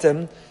 I asked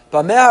him,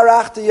 why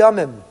do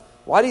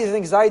you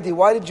think, Zaidi,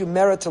 why did you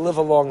merit to live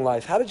a long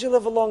life? How did you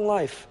live a long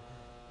life?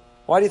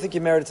 Why do you think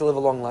you merited to live a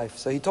long life?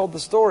 So he told the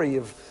story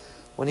of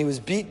when he was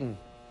beaten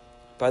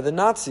by the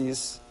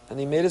Nazis, and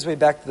he made his way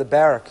back to the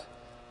barrack.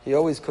 He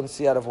always couldn't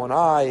see out of one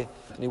eye,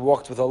 and he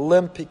walked with a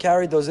limp. He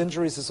carried those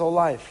injuries his whole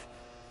life.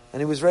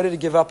 And he was ready to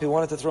give up. He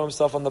wanted to throw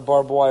himself on the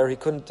barbed wire. He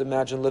couldn't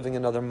imagine living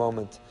another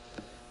moment.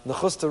 And the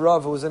Chusta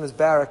Rav, who was in his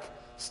barrack,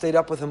 stayed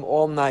up with him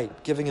all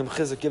night, giving him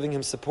chizuk, giving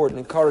him support and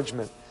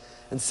encouragement,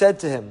 and said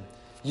to him,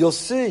 you'll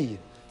see,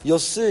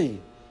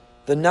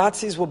 the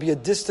Nazis will be a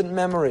distant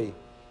memory,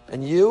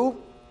 and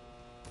you,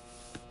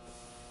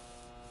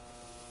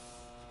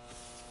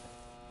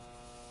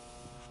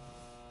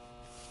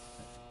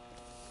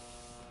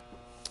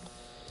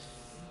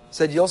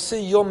 said, you'll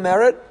see, you'll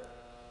merit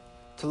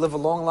to live a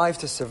long life,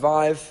 to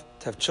survive,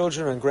 to have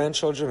children and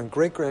grandchildren and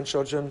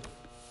great-grandchildren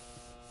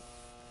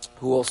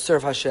who will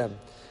serve Hashem.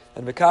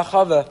 And B'kach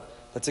Chava,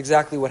 that's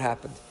exactly what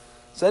happened.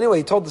 So anyway,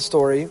 he told the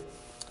story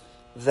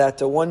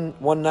that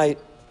one night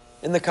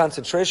in the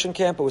concentration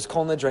camp, it was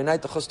Kol Nidrei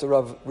night, the Chusta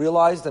Rav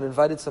realized and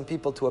invited some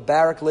people to a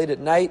barrack late at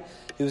night.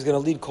 He was going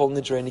to lead Kol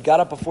Nidrei, and he got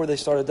up before they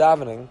started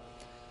davening,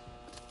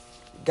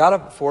 got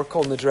up before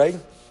Kol Nidrei,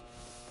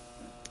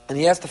 and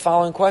he asked the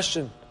following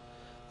question.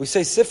 We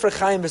say, Sifrei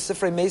Chaim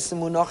v'Sifrei Meisim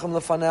munachim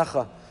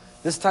lefanecha.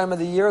 This time of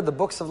the year, the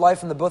books of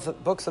life and the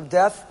books of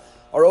death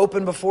are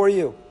open before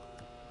you.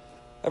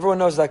 Everyone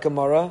knows that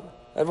Gemara.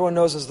 Everyone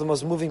knows it's the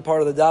most moving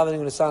part of the davening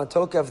in the Nissan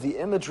Tokev, the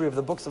imagery of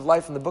the books of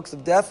life and the books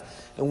of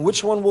death, and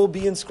which one will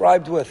be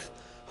inscribed with.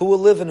 Who will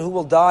live and who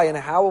will die, and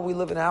how will we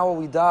live and how will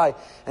we die.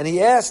 And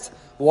he asked,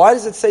 why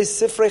does it say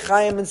Sifrei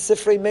Chaim and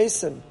Sifrei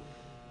Meisim?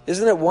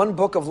 Isn't it one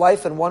book of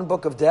life and one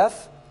book of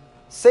death?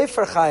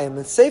 Sefer Chaim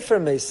and Sefer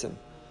Meisim.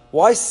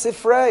 Why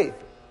Sifrei?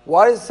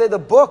 Why does it say the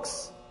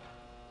books?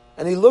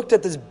 And he looked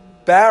at this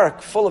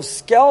barrack full of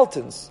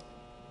skeletons,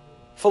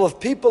 full of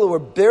people who were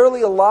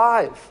barely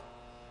alive.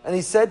 And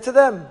he said to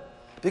them,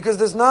 because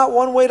there's not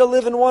one way to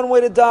live and one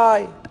way to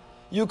die.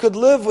 You could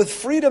live with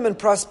freedom and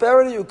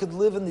prosperity. You could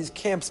live in these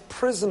camps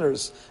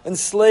prisoners and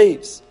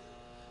slaves.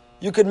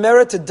 You could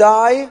merit to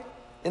die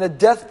in a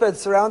deathbed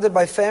surrounded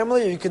by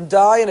family, or you can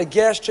die in a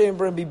gas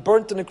chamber and be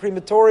burnt in a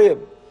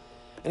crematorium.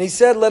 And he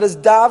said, let us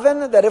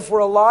daven that if we're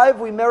alive,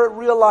 we merit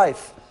real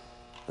life.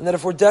 And that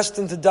if we're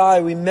destined to die,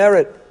 we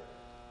merit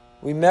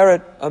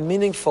a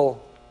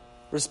meaningful,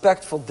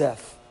 respectful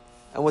death.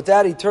 And with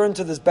that, he turned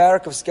to this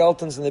barrack of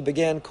skeletons and they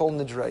began Kol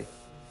Nidrei.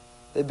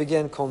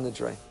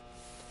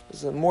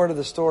 There's more to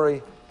the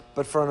story,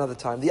 but for another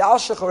time. The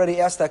Alshich already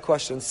asked that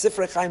question.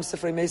 Sifrei Chaim,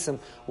 Sifrei Meisim.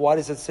 Why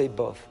does it say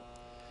both?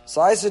 So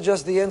I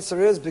suggest the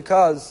answer is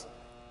because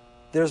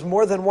there's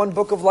more than one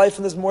book of life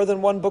and there's more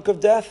than one book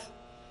of death.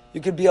 You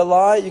could be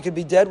alive, you could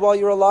be dead while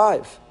you're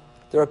alive.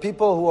 There are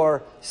people who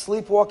are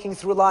sleepwalking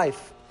through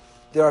life.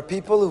 There are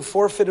people who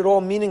forfeited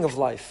all meaning of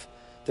life.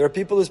 There are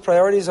people whose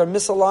priorities are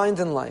misaligned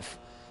in life.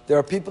 There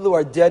are people who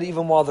are dead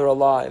even while they're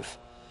alive.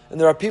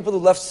 And there are people who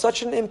left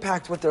such an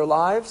impact with their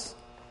lives.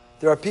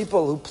 There are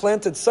people who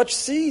planted such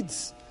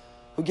seeds,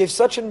 who gave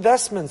such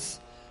investments,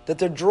 that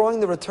they're drawing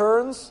the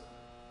returns.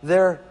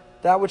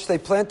 That which they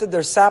planted,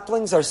 their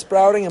saplings are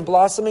sprouting and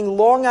blossoming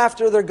long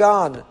after they're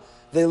gone.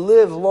 They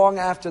live long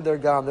after they're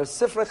gone. There's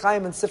Sifrei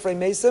Chaim and Sifrei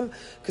Meisim,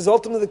 because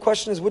ultimately the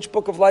question is which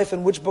book of life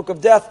and which book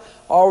of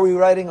death are we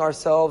writing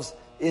ourselves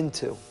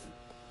into?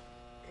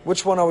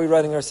 Which one are we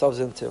writing ourselves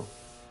into?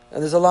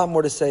 And there's a lot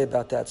more to say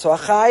about that. So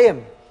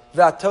Achayim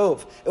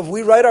V'Atov, if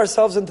we write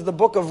ourselves into the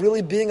book of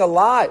really being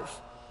alive,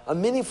 a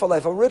meaningful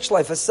life, a rich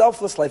life, a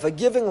selfless life, a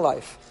giving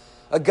life,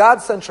 a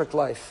God-centric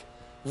life,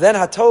 then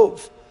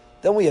Hatov,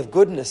 then we have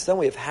goodness, then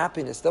we have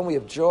happiness, then we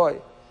have joy.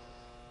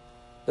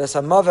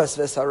 V'esamaves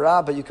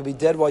v'esara, but you can be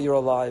dead while you're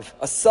alive.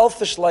 A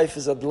selfish life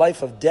is a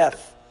life of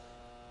death.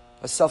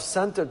 A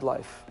self-centered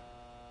life.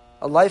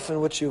 A life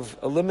in which you've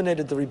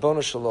eliminated the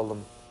Ribono Shel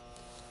Olam.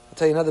 I'll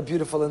tell you another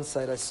beautiful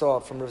insight I saw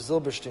from Rav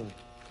Zilberstein.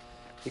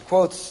 He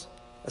quotes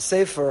a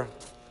sefer,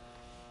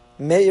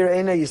 Meir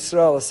Einei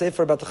Yisrael, a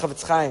sefer about the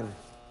Chavetz Chaim.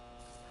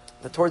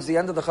 That towards the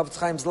end of the Chavetz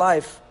Chaim's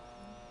life,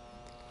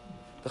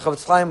 the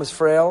Chavetz Chaim was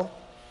frail,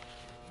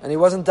 and he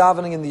wasn't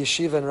davening in the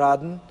yeshiva in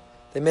Radin.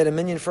 They made a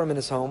minyan for him in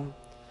his home.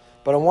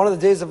 But on one of the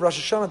days of Rosh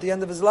Hashanah, at the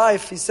end of his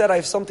life, he said, I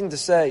have something to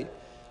say.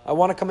 I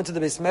want to come into the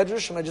Beis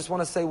Medrash, and I just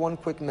want to say one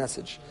quick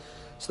message.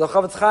 So the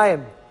Chavetz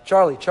Chaim,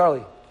 Charlie,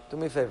 do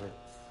me a favor.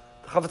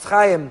 The Chavetz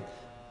Chaim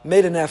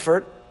made an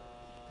effort,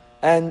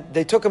 and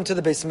they took him to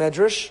the Beis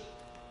Medrash,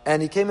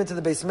 and he came into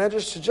the Beis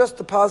Medrash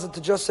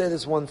to just say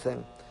this one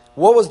thing.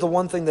 What was the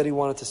one thing that he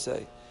wanted to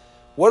say?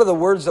 What are the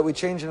words that we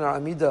change in our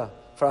Amidah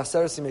for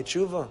Aseret Simei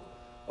Tshuva?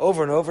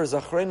 Over and over,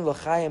 Zachreinu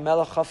l'chaim,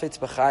 Melech Chafetz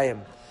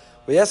b'chaim.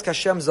 We ask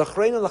Hashem,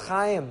 Zachreinu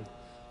l'chaim,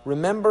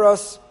 remember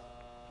us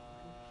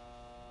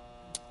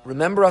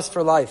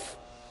for life.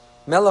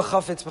 Melech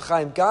Chafetz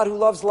b'chaim, God who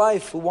loves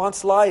life, who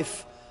wants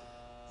life.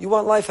 You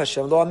want life,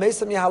 Hashem. Lo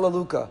amesam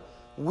yahalaluka.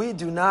 We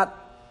do not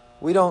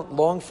We don't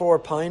long for,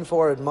 pine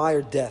for,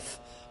 admire death.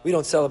 We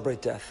don't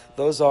celebrate death.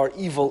 Those are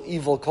evil,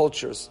 evil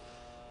cultures.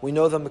 We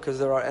know them because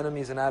they're our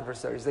enemies and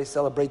adversaries. They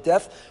celebrate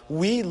death.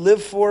 We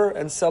live for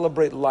and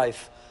celebrate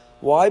life.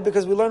 Why?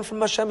 Because we learn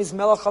from Hashem, He's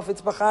Melech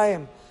Chafetz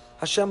B'chaim.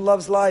 Hashem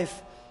loves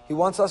life. He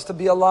wants us to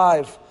be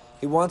alive.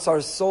 He wants our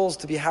souls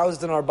to be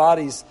housed in our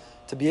bodies,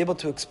 to be able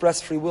to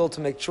express free will,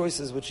 to make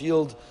choices which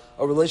yield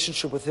a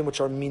relationship with Him which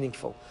are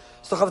meaningful.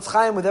 So Chafetz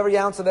Chaim, with every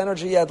ounce of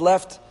energy he had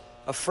left,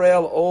 a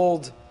frail,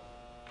 old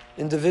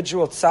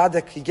individual,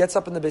 tzaddik, he gets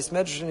up in the Beis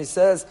Medrash and he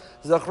says,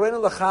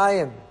 Zachrenu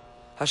l'chaim,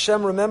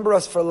 Hashem, remember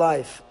us for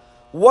life.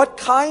 What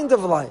kind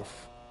of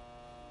life?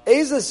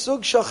 Eze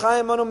sug shel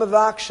chaim anu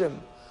mevakshim.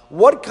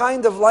 What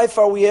kind of life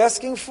are we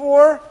asking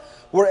for?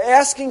 We're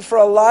asking for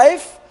a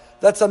life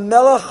that's a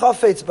melech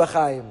chafetz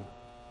b'chaim.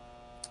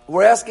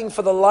 We're asking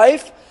for the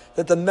life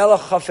that the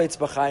melech chafetz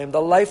b'chaim,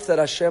 the life that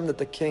Hashem, that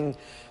the King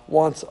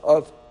wants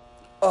of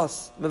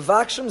us.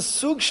 Mevakshim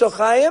sug shel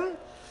chaim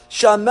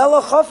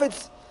she'amelech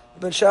chafetz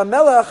b'chaim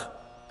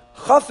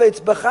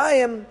chafetz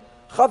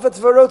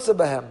v'rotze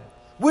b'hem.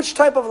 Which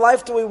type of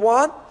life do we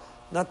want?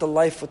 Not the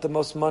life with the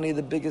most money,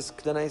 the biggest,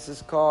 the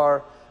nicest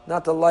car.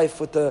 Not the life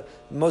with the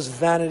most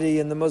vanity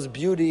and the most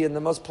beauty and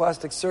the most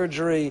plastic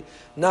surgery.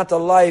 Not the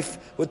life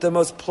with the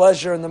most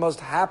pleasure and the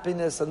most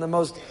happiness and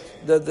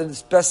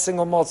the best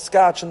single malt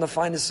scotch and the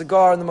finest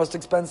cigar and the most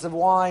expensive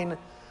wine.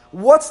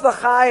 What's the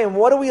Chaim?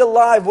 What are we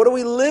alive? What are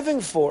we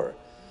living for?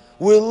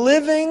 We're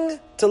living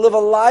to live a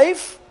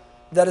life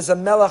that is a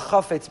melech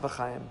chafetz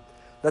b'chaim.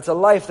 That's a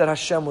life that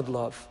Hashem would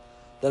love.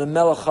 That a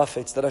melech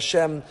chafetz, that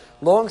Hashem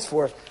longs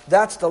for.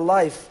 That's the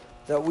life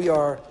that we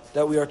are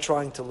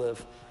trying to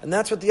live. And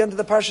that's what the end of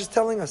the parsha is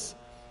telling us.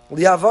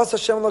 Li'avas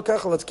Hashem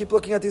lokecha. Let's keep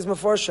looking at these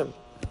mefarshim.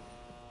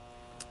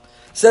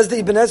 Says the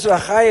Ibn Ezra,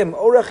 Achayim,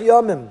 Orech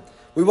Yomim.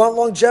 We want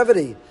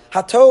longevity.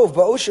 Hatov,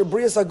 Ba'osher,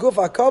 Brias Aguf,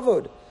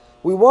 Akavod.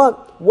 We want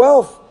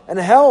wealth and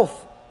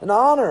health and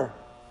honor.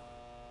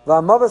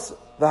 V'amavas,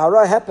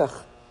 V'harai Hepech.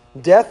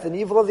 Death and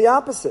evil are the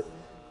opposite.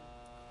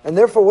 And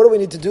therefore, what do we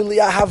need to do?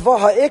 Li'ahava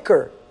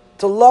ha'ikr.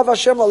 To love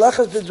Hashem,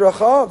 Lalechas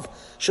b'drachav.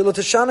 Shelo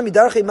teshana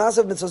midarchei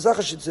masav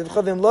mitzozacha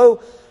shitzivcha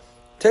v'imlo.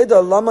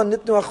 Teda lama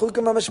nitnu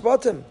achukim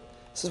ha'mishpatim.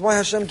 This is why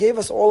Hashem gave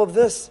us all of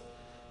this,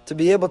 to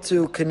be able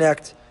to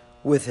connect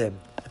with Him.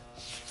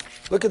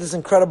 Look at this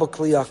incredible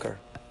Kli Yakar.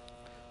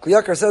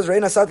 Kli Yakar says,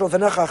 Re'in asat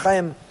l'fenecha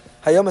achayim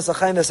hayom es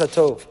achayim es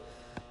hatov.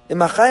 Im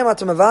achayim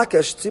atum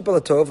mevakesh tzipal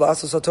hatov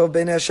la'asos hatov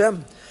b'nei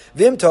Hashem.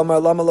 V'im tomar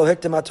lama lo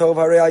hiktim hatov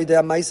harei ayidei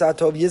ha'maisa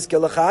hatov yizke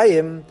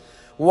l'chayim.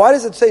 Why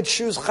does it say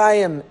choose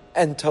Chaim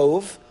and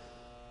Tov?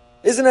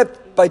 Isn't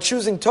it by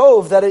choosing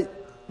Tov that it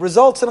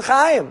results in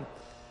Chaim?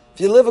 If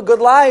you live a good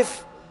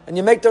life and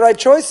you make the right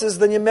choices,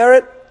 then you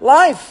merit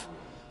life.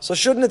 So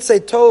shouldn't it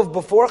say Tov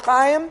before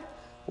Chaim?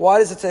 Why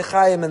does it say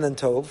Chaim and then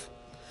Tov?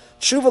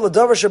 Tshuva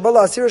l'davar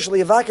shebala asir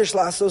sheliavakish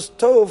la'asos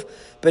Tov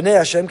b'nei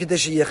Hashem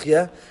kedei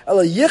sheyichya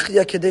ela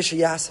yichya kedei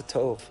sheyasa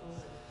Tov.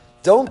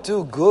 Don't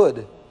do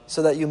good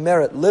so that you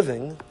merit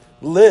living.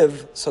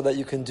 Live so that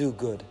you can do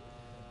good.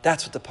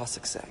 That's what the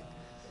pasuk say.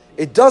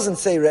 It doesn't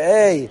say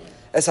Re'ei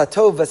es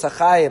hatov es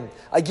hachayim.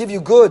 I give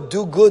you good,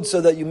 do good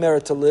so that you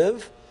merit to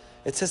live.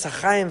 It says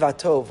hachayim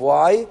v'atov.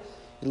 Why?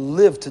 You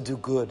live to do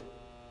good.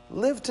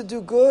 Live to do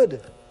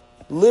good.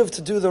 Live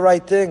to do the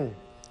right thing.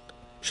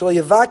 Shelo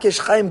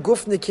yevakesh chayim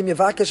gufni kim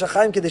yevakesh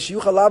hachayim kedei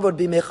sheyuchal lavod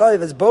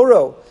b'meichayiv es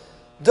boro.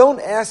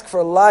 Don't ask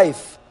for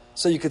life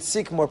so you could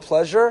seek more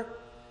pleasure.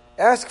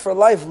 Ask for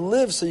life.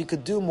 Live so you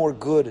could do more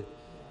good.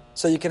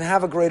 So you can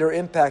have a greater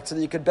impact, so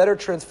that you could better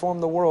transform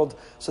the world,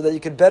 so that you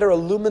could better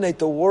illuminate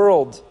the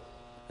world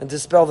and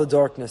dispel the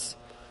darkness.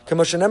 Who's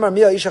the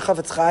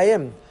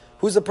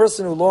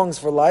person who longs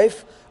for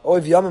life? Why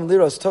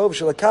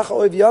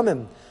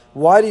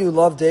do you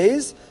love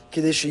days?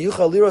 You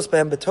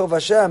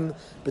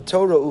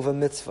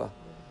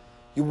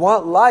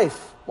want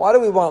life. Why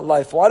do we want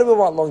life? Why do we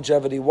want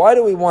longevity? Why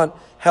do we want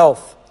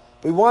health?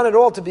 We want it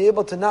all to be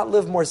able to not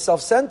live more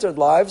self-centered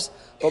lives,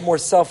 but more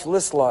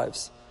selfless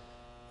lives.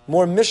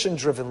 More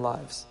mission-driven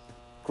lives.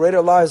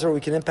 Greater lives where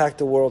we can impact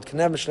the world.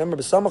 Why does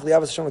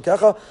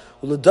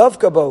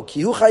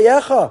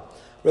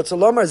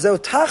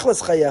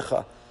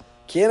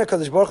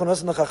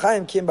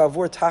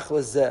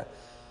it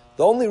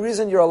The only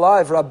reason you're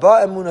alive,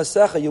 Rabbah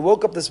emunasecha, you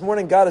woke up this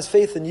morning, God has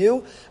faith in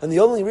you, and the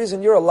only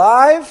reason you're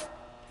alive,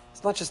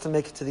 it's not just to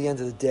make it to the end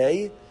of the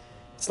day,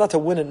 it's not to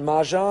win at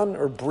Mahjong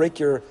or break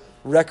your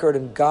record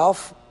in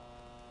golf.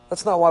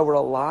 That's not why we're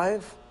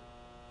alive.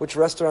 Which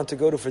restaurant to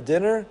go to for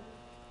dinner.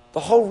 The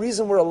whole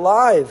reason we're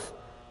alive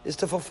is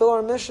to fulfill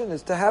our mission,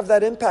 is to have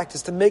that impact,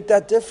 is to make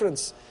that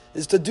difference,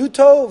 is to do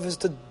tov, is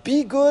to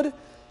be good,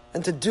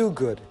 and to do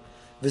good.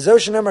 Love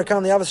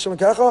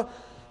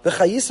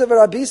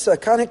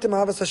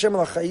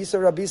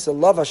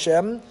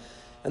Hashem,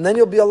 and then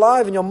you'll be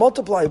alive and you'll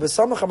multiply. But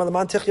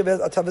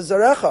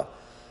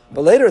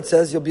later it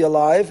says you'll be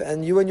alive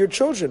and you and your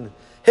children.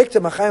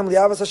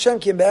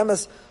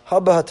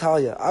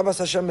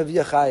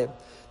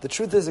 The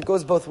truth is it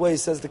goes both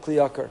ways, says the Kli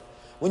Yakar.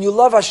 When you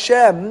love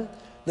Hashem,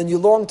 then you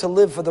long to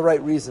live for the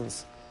right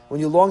reasons. When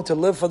you long to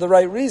live for the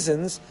right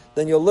reasons,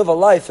 then you'll live a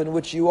life in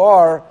which you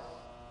are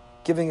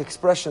giving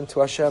expression to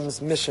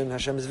Hashem's mission,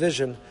 Hashem's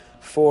vision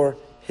for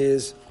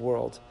His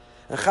world.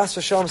 And Chas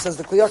v'Shalom says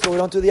the Kli Yakar, we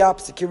don't do the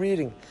opposite. Keep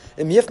reading.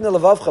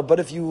 But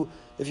if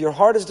your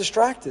heart is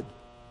distracted,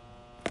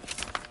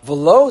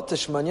 v'lo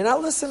tishman, you're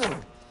not listening,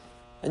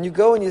 and you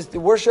go and you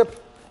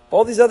worship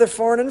all these other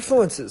foreign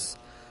influences.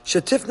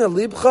 Shetifna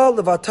libcha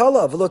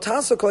levatala v'lo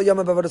tasa kol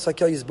yama b'avodas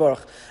hakel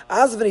yisbarach.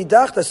 Az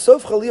v'nidach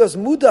tasofcha lios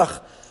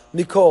mudach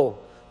mikol.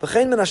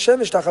 V'chein min Hashem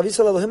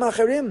v'shtachavisa le'elohim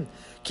acherim.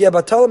 Ki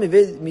abatala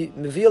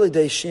mivia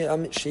lidei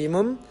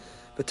sheimum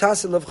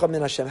v'tasa livcha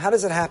min Hashem. How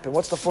does it happen?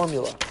 What's the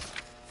formula?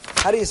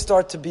 How do you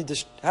start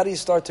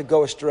to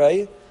go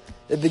astray?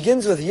 It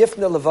begins with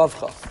Yifna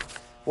Levavcha.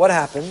 What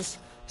happens?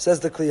 Says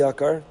the Kli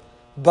Yakar,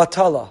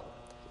 Batala.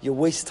 You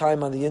waste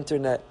time on the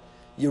internet.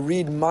 You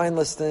read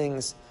mindless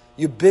things.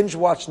 You binge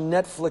watch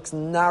Netflix,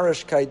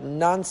 narishkeit,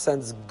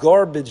 nonsense,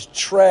 garbage,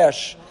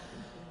 trash.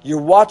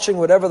 You're watching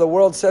whatever the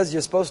world says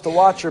you're supposed to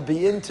watch or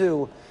be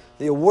into.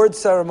 The award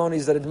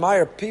ceremonies that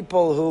admire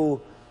people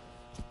who,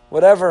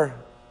 whatever.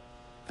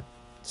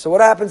 So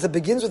what happens? It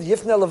begins with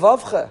Yifna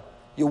Levavcha.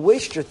 You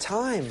waste your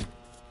time.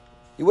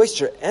 You waste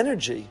your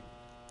energy.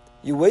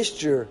 You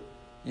waste your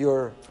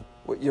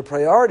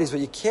priorities, what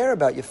you care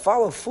about. You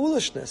follow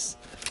foolishness.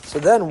 So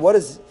then what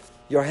is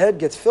your head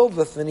gets filled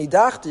with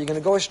v'nidachta, you're going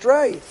to go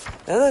astray.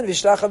 And then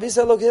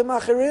v'shtachavisa elokim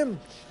acherim.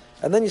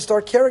 And then you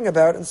start caring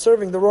about and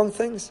serving the wrong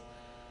things.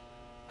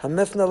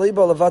 Hamifna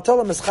libo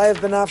levatala mischayev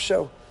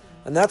benafsho.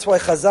 And that's why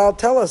Chazal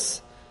tell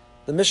us,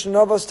 the Mishnah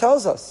Novos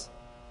tells us,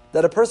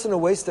 that a person who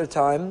wastes their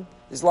time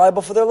is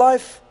liable for their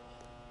life.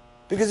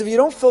 Because if you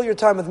don't fill your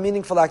time with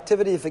meaningful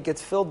activity, if it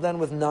gets filled then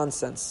with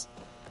nonsense.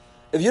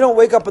 If you don't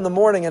wake up in the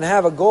morning and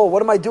have a goal,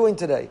 what am I doing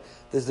today?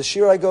 There's the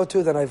shir I go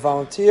to, then I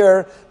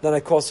volunteer, then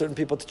I call certain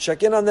people to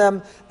check in on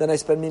them, then I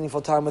spend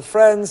meaningful time with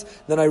friends,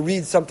 then I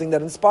read something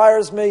that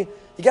inspires me.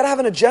 You got to have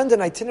an agenda,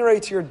 an itinerary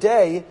to your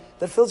day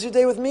that fills your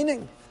day with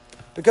meaning.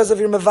 Because if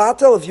you're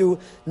mevatel, if you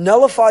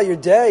nullify your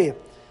day,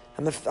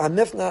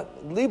 if not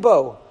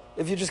libo,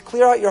 if you just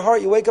clear out your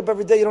heart, you wake up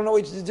every day, you don't know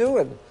what you're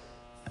doing.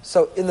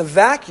 So in the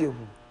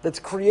vacuum that's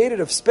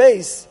created of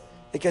space,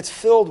 it gets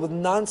filled with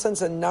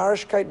nonsense and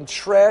narishkeit and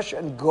trash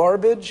and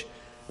garbage.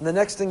 And the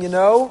next thing you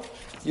know,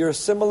 you're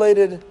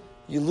assimilated,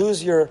 you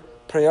lose your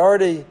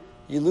priority,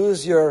 you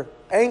lose your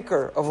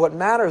anchor of what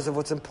matters, of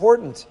what's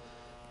important.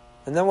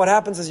 And then what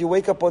happens is you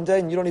wake up one day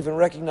and you don't even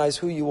recognize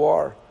who you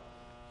are.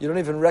 You don't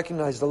even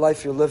recognize the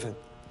life you're living.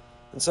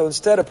 And so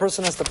instead, a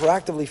person has to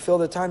proactively fill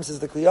their time, says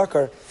the Kli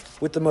Yakar,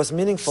 with the most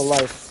meaningful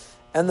life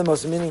and the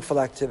most meaningful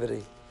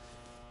activity.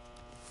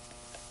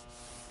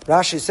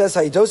 Rashi says,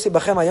 the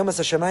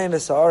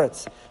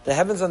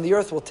heavens and the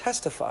earth will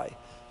testify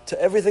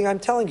to everything I'm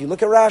telling you.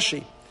 Look at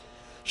Rashi.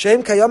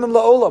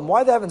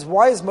 Why the heavens?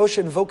 Why is Moshe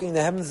invoking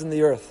the heavens and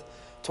the earth?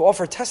 To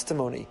offer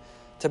testimony,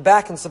 to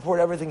back and support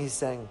everything he's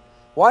saying.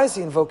 Why is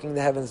he invoking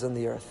the heavens and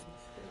the earth?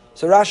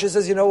 So Rashi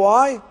says, you know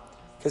why?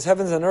 Because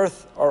heavens and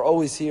earth are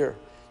always here.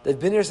 They've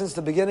been here since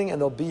the beginning and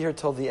they'll be here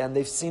till the end.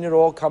 They've seen it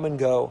all come and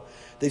go.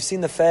 They've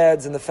seen the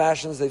fads and the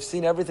fashions. They've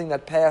seen everything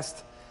that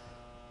passed.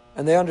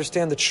 And they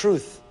understand the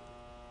truth.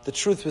 The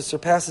truth which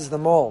surpasses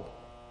them all.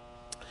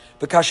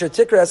 So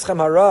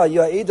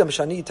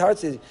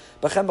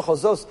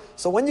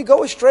when you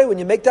go astray, when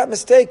you make that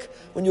mistake,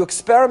 when you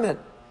experiment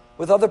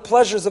with other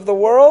pleasures of the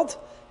world,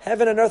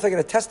 heaven and earth are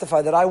going to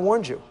testify that I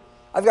warned you.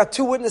 I've got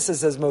 2 witnesses,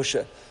 says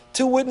Moshe.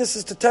 2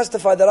 witnesses to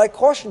testify that I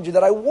cautioned you,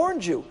 that I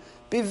warned you.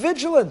 Be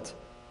vigilant.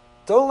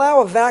 Don't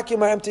allow a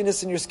vacuum or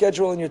emptiness in your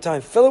schedule and your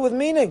time. Fill it with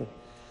meaning.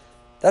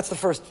 That's the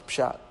first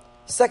shot.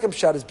 Second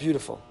shot is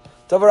beautiful.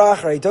 Davar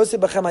achrei, dosi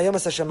b'chem hayom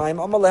es hashamayim,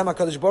 omar lehem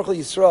HaKadosh Baruch Hu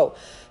Yisrael,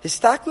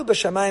 histaklu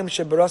b'shamayim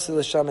shebarasi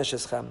l'shamesh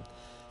eschem.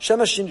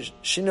 Shema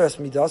shinu es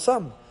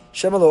midasam,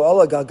 shema lo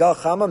ola galgal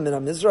chama min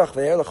ha-mizrach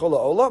ve'er l'chol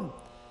ha'olam.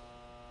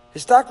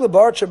 Histaklu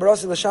b'art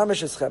shebarasi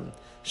l'shamesh eschem,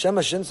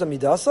 shema shinsa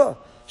midasa,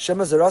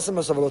 shema zerasam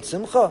asavalot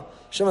simcha,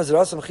 shema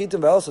zerasam chitim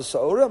ve'elas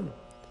ha'sa'oram.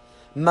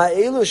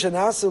 Ma'elu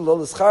shenasu lo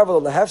l'schar v'lo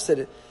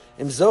l'hefsed,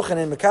 im zochen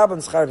im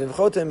mekaben schar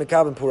v'imchote im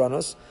mekaben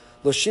puranos,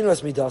 lo shinu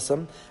es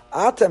midasam,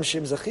 Atem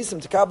shim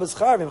zachisim tekabel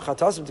schar v'im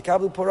chatasim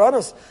tekabel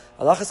poranos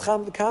alachas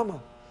cham v'kama.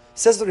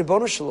 Says the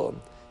Ribono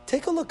Shalom,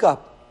 take a look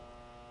up.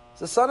 Has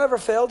the sun ever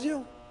failed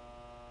you?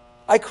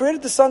 I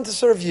created the sun to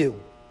serve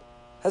you.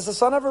 Has the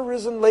sun ever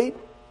risen late?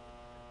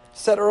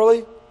 Set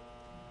early?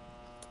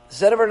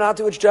 Does it ever not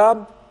do its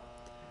job?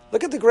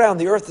 Look at the ground,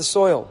 the earth, the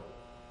soil.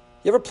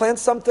 You ever plant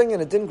something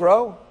and it didn't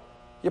grow?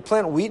 You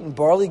plant wheat and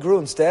barley grew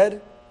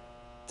instead?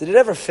 Did it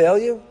ever fail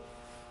you?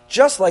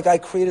 Just like I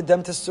created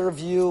them to serve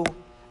you,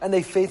 and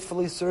they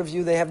faithfully serve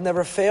you, they have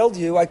never failed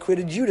you. I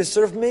created you to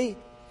serve me.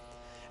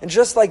 And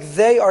just like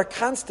they are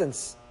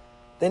constants,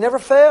 they never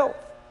fail.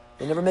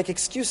 They never make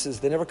excuses.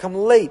 They never come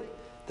late.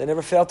 They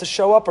never fail to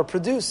show up or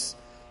produce.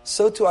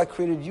 So too I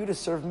created you to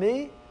serve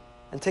me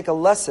and take a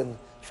lesson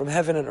from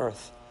heaven and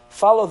earth.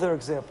 Follow their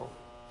example.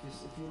 If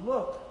you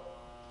look,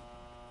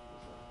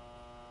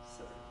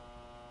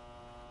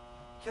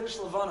 Kiddush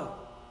Levana,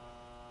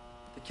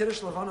 The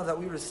Kiddush Levana that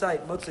we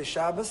recite, Motzei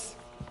Shabbos,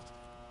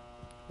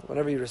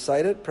 whenever you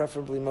recite it,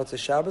 preferably Motzei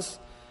Shabbos,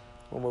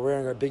 when we're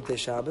wearing our big day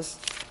Shabbos.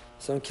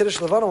 So in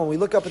Kiddush Levana, when we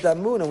look up at that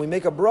moon and we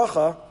make a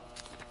bracha,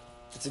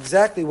 it's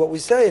exactly what we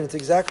say, and it's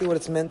exactly what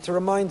it's meant to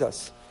remind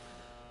us.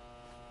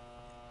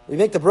 We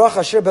make the bracha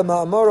Asher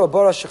b'ma'amaro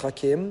bara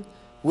shechakim,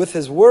 with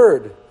his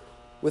word,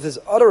 with his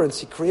utterance,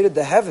 he created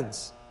the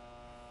heavens.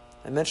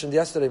 I mentioned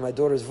yesterday my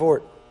daughter's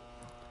Vort.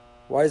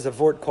 Why is a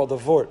Vort called a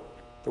Vort?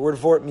 The word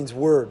Vort means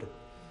word.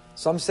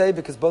 Some say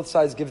because both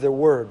sides give their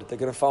word, they're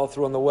going to follow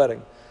through on the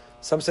wedding.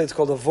 Some say it's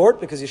called a Vort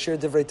because you share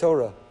Divrei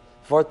Torah,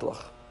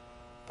 Vortlach.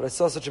 But I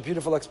saw such a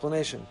beautiful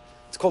explanation.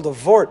 It's called a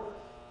Vort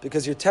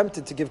because you're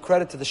tempted to give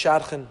credit to the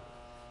Shadchan,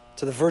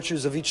 to the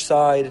virtues of each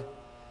side.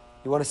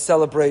 You want to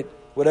celebrate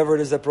whatever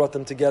it is that brought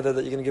them together,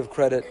 that you're going to give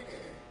credit.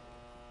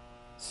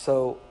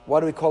 So why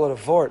do we call it a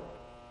Vort?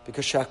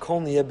 Because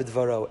Shakol Niyeh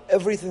Bidvaro.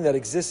 Everything that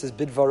exists is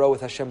Bidvaro,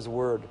 with Hashem's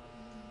word.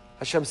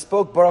 Hashem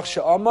spoke, Baruch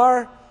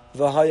She'amar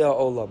V'haya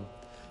Olam.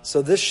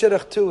 So this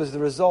Shidduch too is the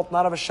result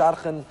not of a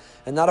Shadchan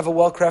and not of a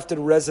well-crafted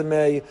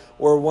resume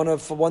or one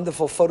of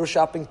wonderful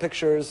photoshopping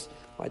pictures.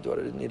 My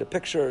daughter didn't need a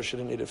picture, she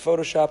didn't need it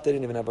photoshopped, they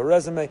didn't even have a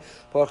resume.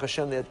 Baruch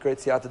Hashem, they had great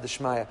siyata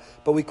d'shmaya.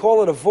 But we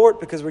call it a Vort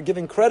because we're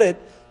giving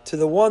credit to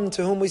the one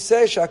to whom we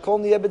say,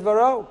 Shakol Niyeh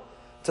Bidvaro.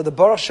 To the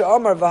Baruch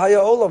She'amar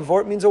V'haya Olam.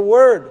 Vort means a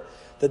word.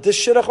 That this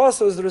Shidduch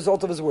also is the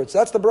result of his word. So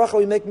that's the bracha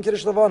we make in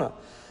Kiddush Levana.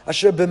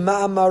 Asher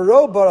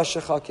b'ma'amaro bara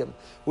shechakim.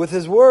 With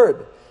his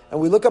word. And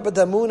we look up at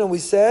the moon and we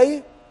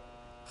say,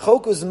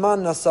 Chok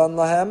uzman nasan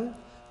lahem.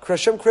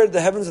 Hashem created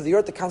the heavens and the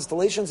earth, the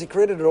constellations. He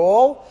created it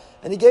all.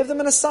 And he gave them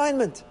an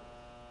assignment.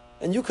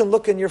 And you can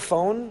look in your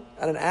phone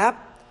at an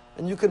app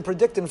and you can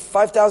predict in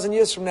 5,000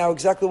 years from now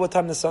exactly what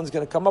time the sun's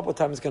going to come up, what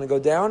time it's going to go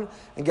down.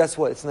 And guess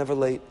what? It's never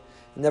late.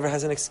 It never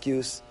has an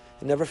excuse.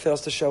 It never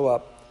fails to show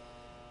up.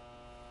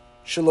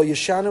 Shelo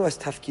yishanu es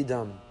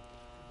tafkidam.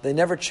 They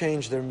never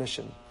change their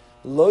mission.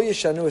 Lo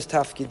yishanu es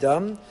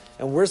tafkidam,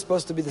 and we're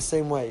supposed to be the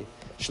same way.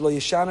 Shelo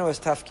yishanu es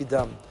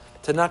tafkidam.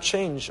 To not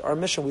change our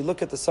mission. We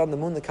look at the sun, the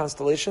moon, the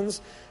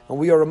constellations, and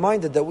we are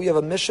reminded that we have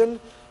a mission.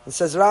 And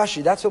says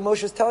Rashi, that's what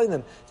Moshe is telling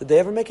them. Did they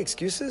ever make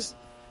excuses?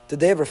 Did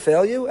they ever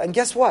fail you? And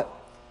guess what?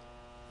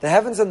 The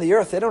heavens and the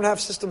earth, they don't have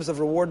systems of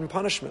reward and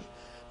punishment.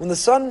 When the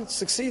sun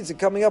succeeds in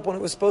coming up when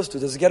it was supposed to,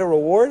 does it get a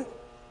reward?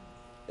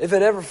 If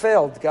it ever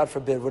failed, God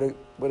forbid,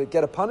 would it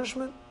get a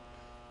punishment?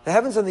 The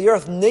heavens and the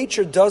earth,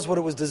 nature does what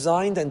it was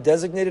designed and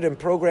designated and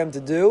programmed to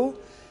do,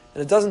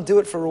 and it doesn't do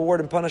it for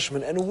reward and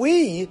punishment. And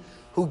we,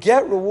 who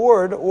get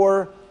reward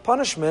or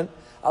punishment,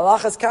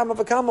 alachas kama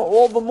v'kama,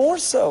 all the more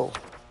so,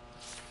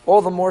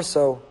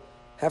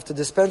 have to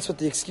dispense with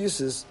the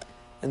excuses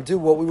and do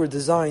what we were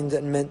designed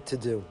and meant to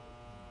do.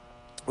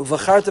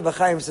 Uvacharta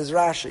v'chaim, says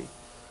Rashi.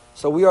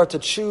 So we are to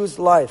choose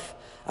life.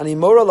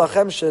 Animora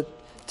lachem shet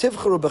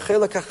tivcharu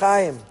b'chelek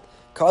hachayim.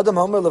 Ka'adam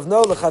homer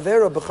levno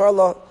lechavero b'char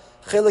la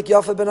chelek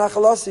yafa ben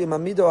achalasi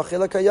mamido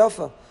achelek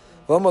hayafa.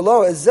 V'omer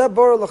lo ezeh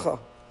bor lecha.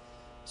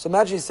 So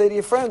imagine you say to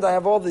your friend, I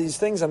have all these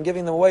things, I'm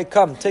giving them away.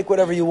 Come, take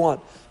whatever you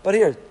want. But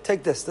here,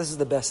 take this. This is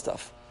the best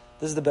stuff.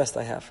 This is the best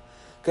I have.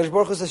 Kadosh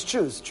Baruch Hu says,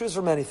 choose. Choose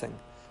from anything.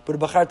 But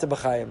b'charta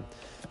b'chayim.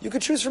 You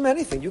could choose from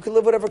anything. You could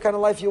live whatever kind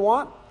of life you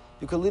want.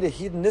 You could lead a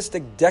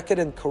hedonistic,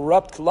 decadent,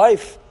 corrupt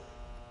life.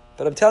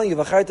 But I'm telling you,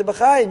 v'charta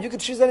b'chayim, you could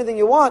choose anything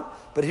you want,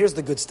 but here's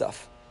the good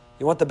stuff.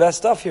 You want the best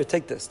stuff? Here,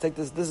 take this. Take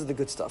this. This is the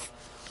good stuff.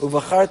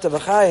 Uv'charta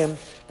b'chayim,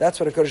 that's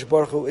what HaKadosh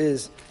Baruch Hu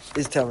is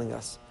telling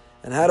us.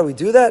 And how do we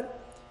do that?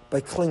 By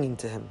clinging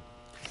to Him.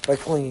 By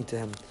clinging to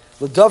Him.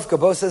 L'dov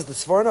Kabo says, the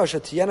Svarno,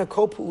 shatiyana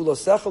kopu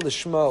ulosechel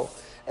l'shmo.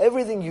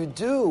 Everything you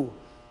do,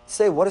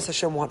 say, what does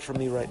Hashem want from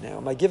me right now?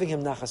 Am I giving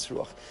Him nachas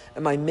ruach?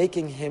 Am I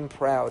making Him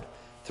proud?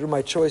 Through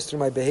my choice, through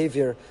my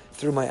behavior,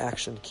 through my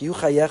action. Ki hu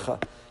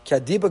chayecha.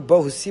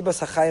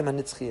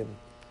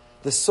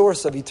 The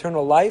source of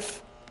eternal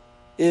life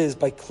is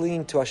by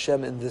clinging to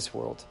Hashem in this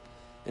world.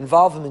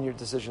 Involve Him in your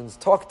decisions.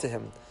 Talk to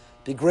Him.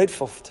 Be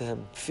grateful to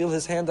Him. Feel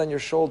His hand on your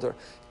shoulder.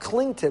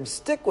 Cling to Him.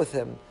 Stick with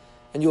Him.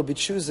 And you'll be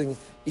choosing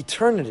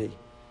eternity.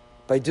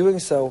 By doing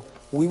so,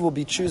 we will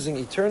be choosing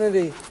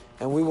eternity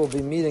and we will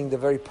be meeting the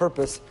very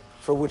purpose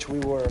for which we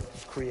were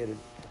created.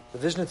 The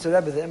Vishnitzer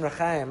Rebbe, the Imre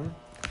Chaim,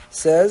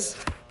 says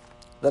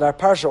that our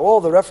parsha,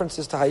 all the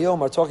references to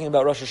Hayom are talking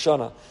about Rosh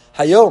Hashanah.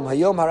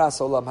 Hayom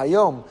haras olam.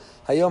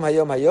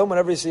 Hayom.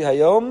 Whenever you see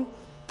Hayom,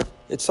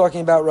 it's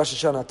talking about Rosh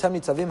Hashanah. Tem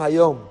nitzavim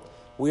Hayom.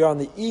 We are on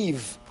the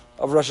eve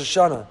of Rosh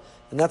Hashanah.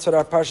 And that's what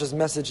our parsha's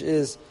message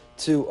is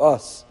to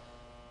us.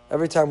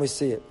 Every time we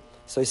see it.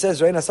 So he says,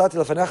 Re'ei nasati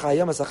lefanecha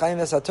Hayom esachayim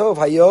esatov.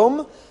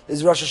 Hayom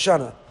is Rosh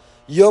Hashanah.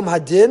 Yom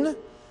Hadin,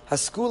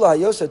 Haskula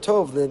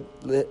Hayosatov,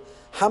 the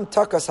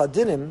Hamtakas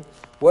Hadinim.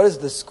 What is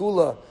the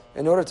skula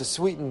in order to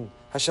sweeten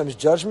Hashem's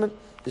judgment?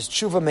 Is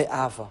tshuva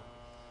me'ava.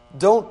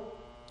 Don't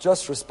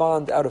just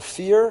respond out of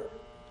fear,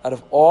 out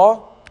of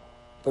awe,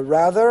 but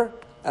rather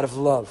out of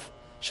love.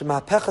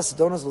 Shema'apechas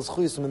adonas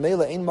l'schuyos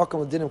u'memela ein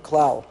makom l'dinim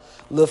klal.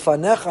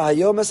 Lefanecha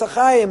hayom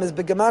esachayim is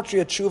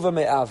begematria tshuva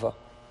me'ava.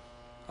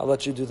 I'll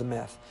let you do the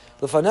math.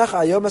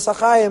 Lefanecha hayom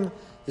esachayim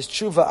is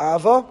tshuva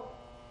ava,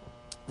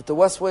 But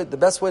the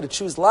best way to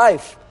choose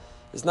life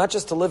is not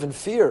just to live in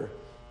fear,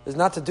 is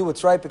not to do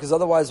what's right because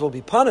otherwise we'll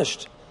be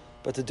punished,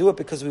 but to do it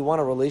because we want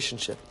a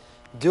relationship.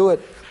 Do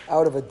it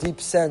out of a deep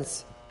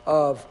sense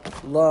of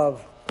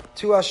love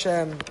to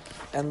Hashem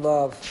and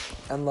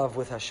love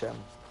with Hashem.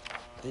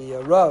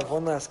 The Rav,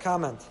 one last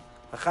comment.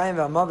 Achayim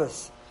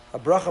v'amavis,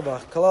 abracha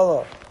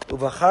b'kalala,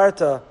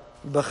 uvacharta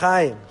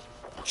b'chayim,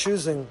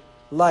 choosing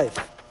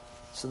life.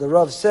 So the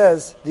Rav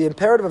says, the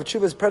imperative of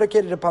tshuva is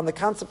predicated upon the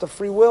concept of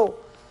free will,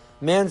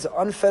 man's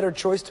unfettered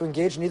choice to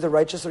engage in either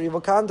righteous or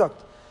evil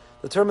conduct.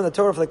 The term in the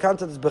Torah for the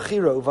concept is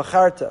bechira,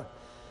 uvacharta.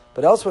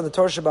 But elsewhere in the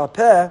Torah Sheba'al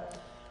Peh,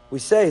 we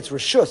say it's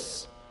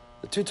reshus.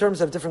 The two terms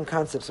have different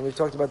concepts, and we've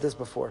talked about this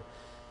before.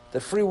 The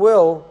free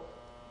will,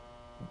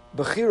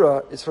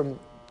 bechira,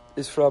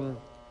 is from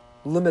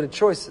limited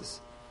choices.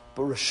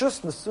 But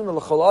reshus nesuna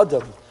l'chol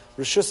adam.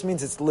 Reshus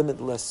means it's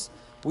limitless.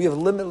 We have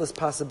limitless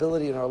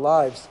possibility in our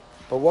lives,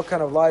 but what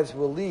kind of lives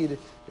we'll lead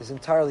is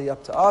entirely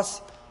up to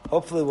us.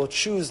 Hopefully we'll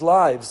choose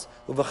lives,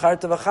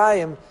 uvacharta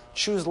v'chayim,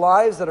 choose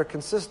lives that are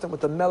consistent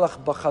with the melech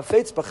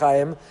b'chafetz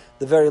b'chayim,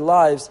 the very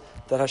lives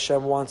that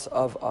Hashem wants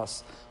of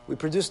us. We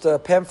produced a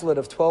pamphlet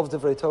of 12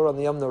 Divrei Torah on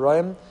the Yom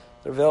Noraim.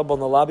 They're available in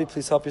the lobby.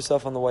 Please help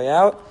yourself on the way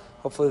out.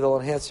 Hopefully they'll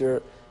enhance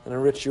and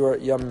enrich your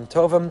Yom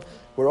Tovim.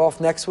 We're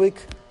off next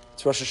week.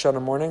 It's Rosh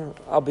Hashanah morning.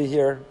 I'll be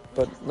here,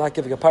 but not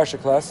giving a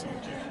Parsha class.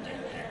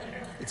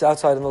 It's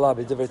outside in the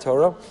lobby, Divrei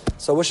Torah.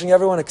 So wishing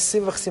everyone a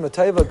ksiv v'chsima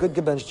tova, good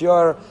gebench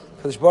jar.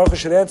 Kadosh Baruch Hu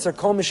should answer,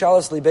 kol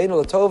mishalas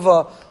libeinu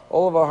latova.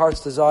 All of our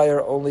hearts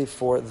desire only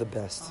for the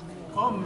best.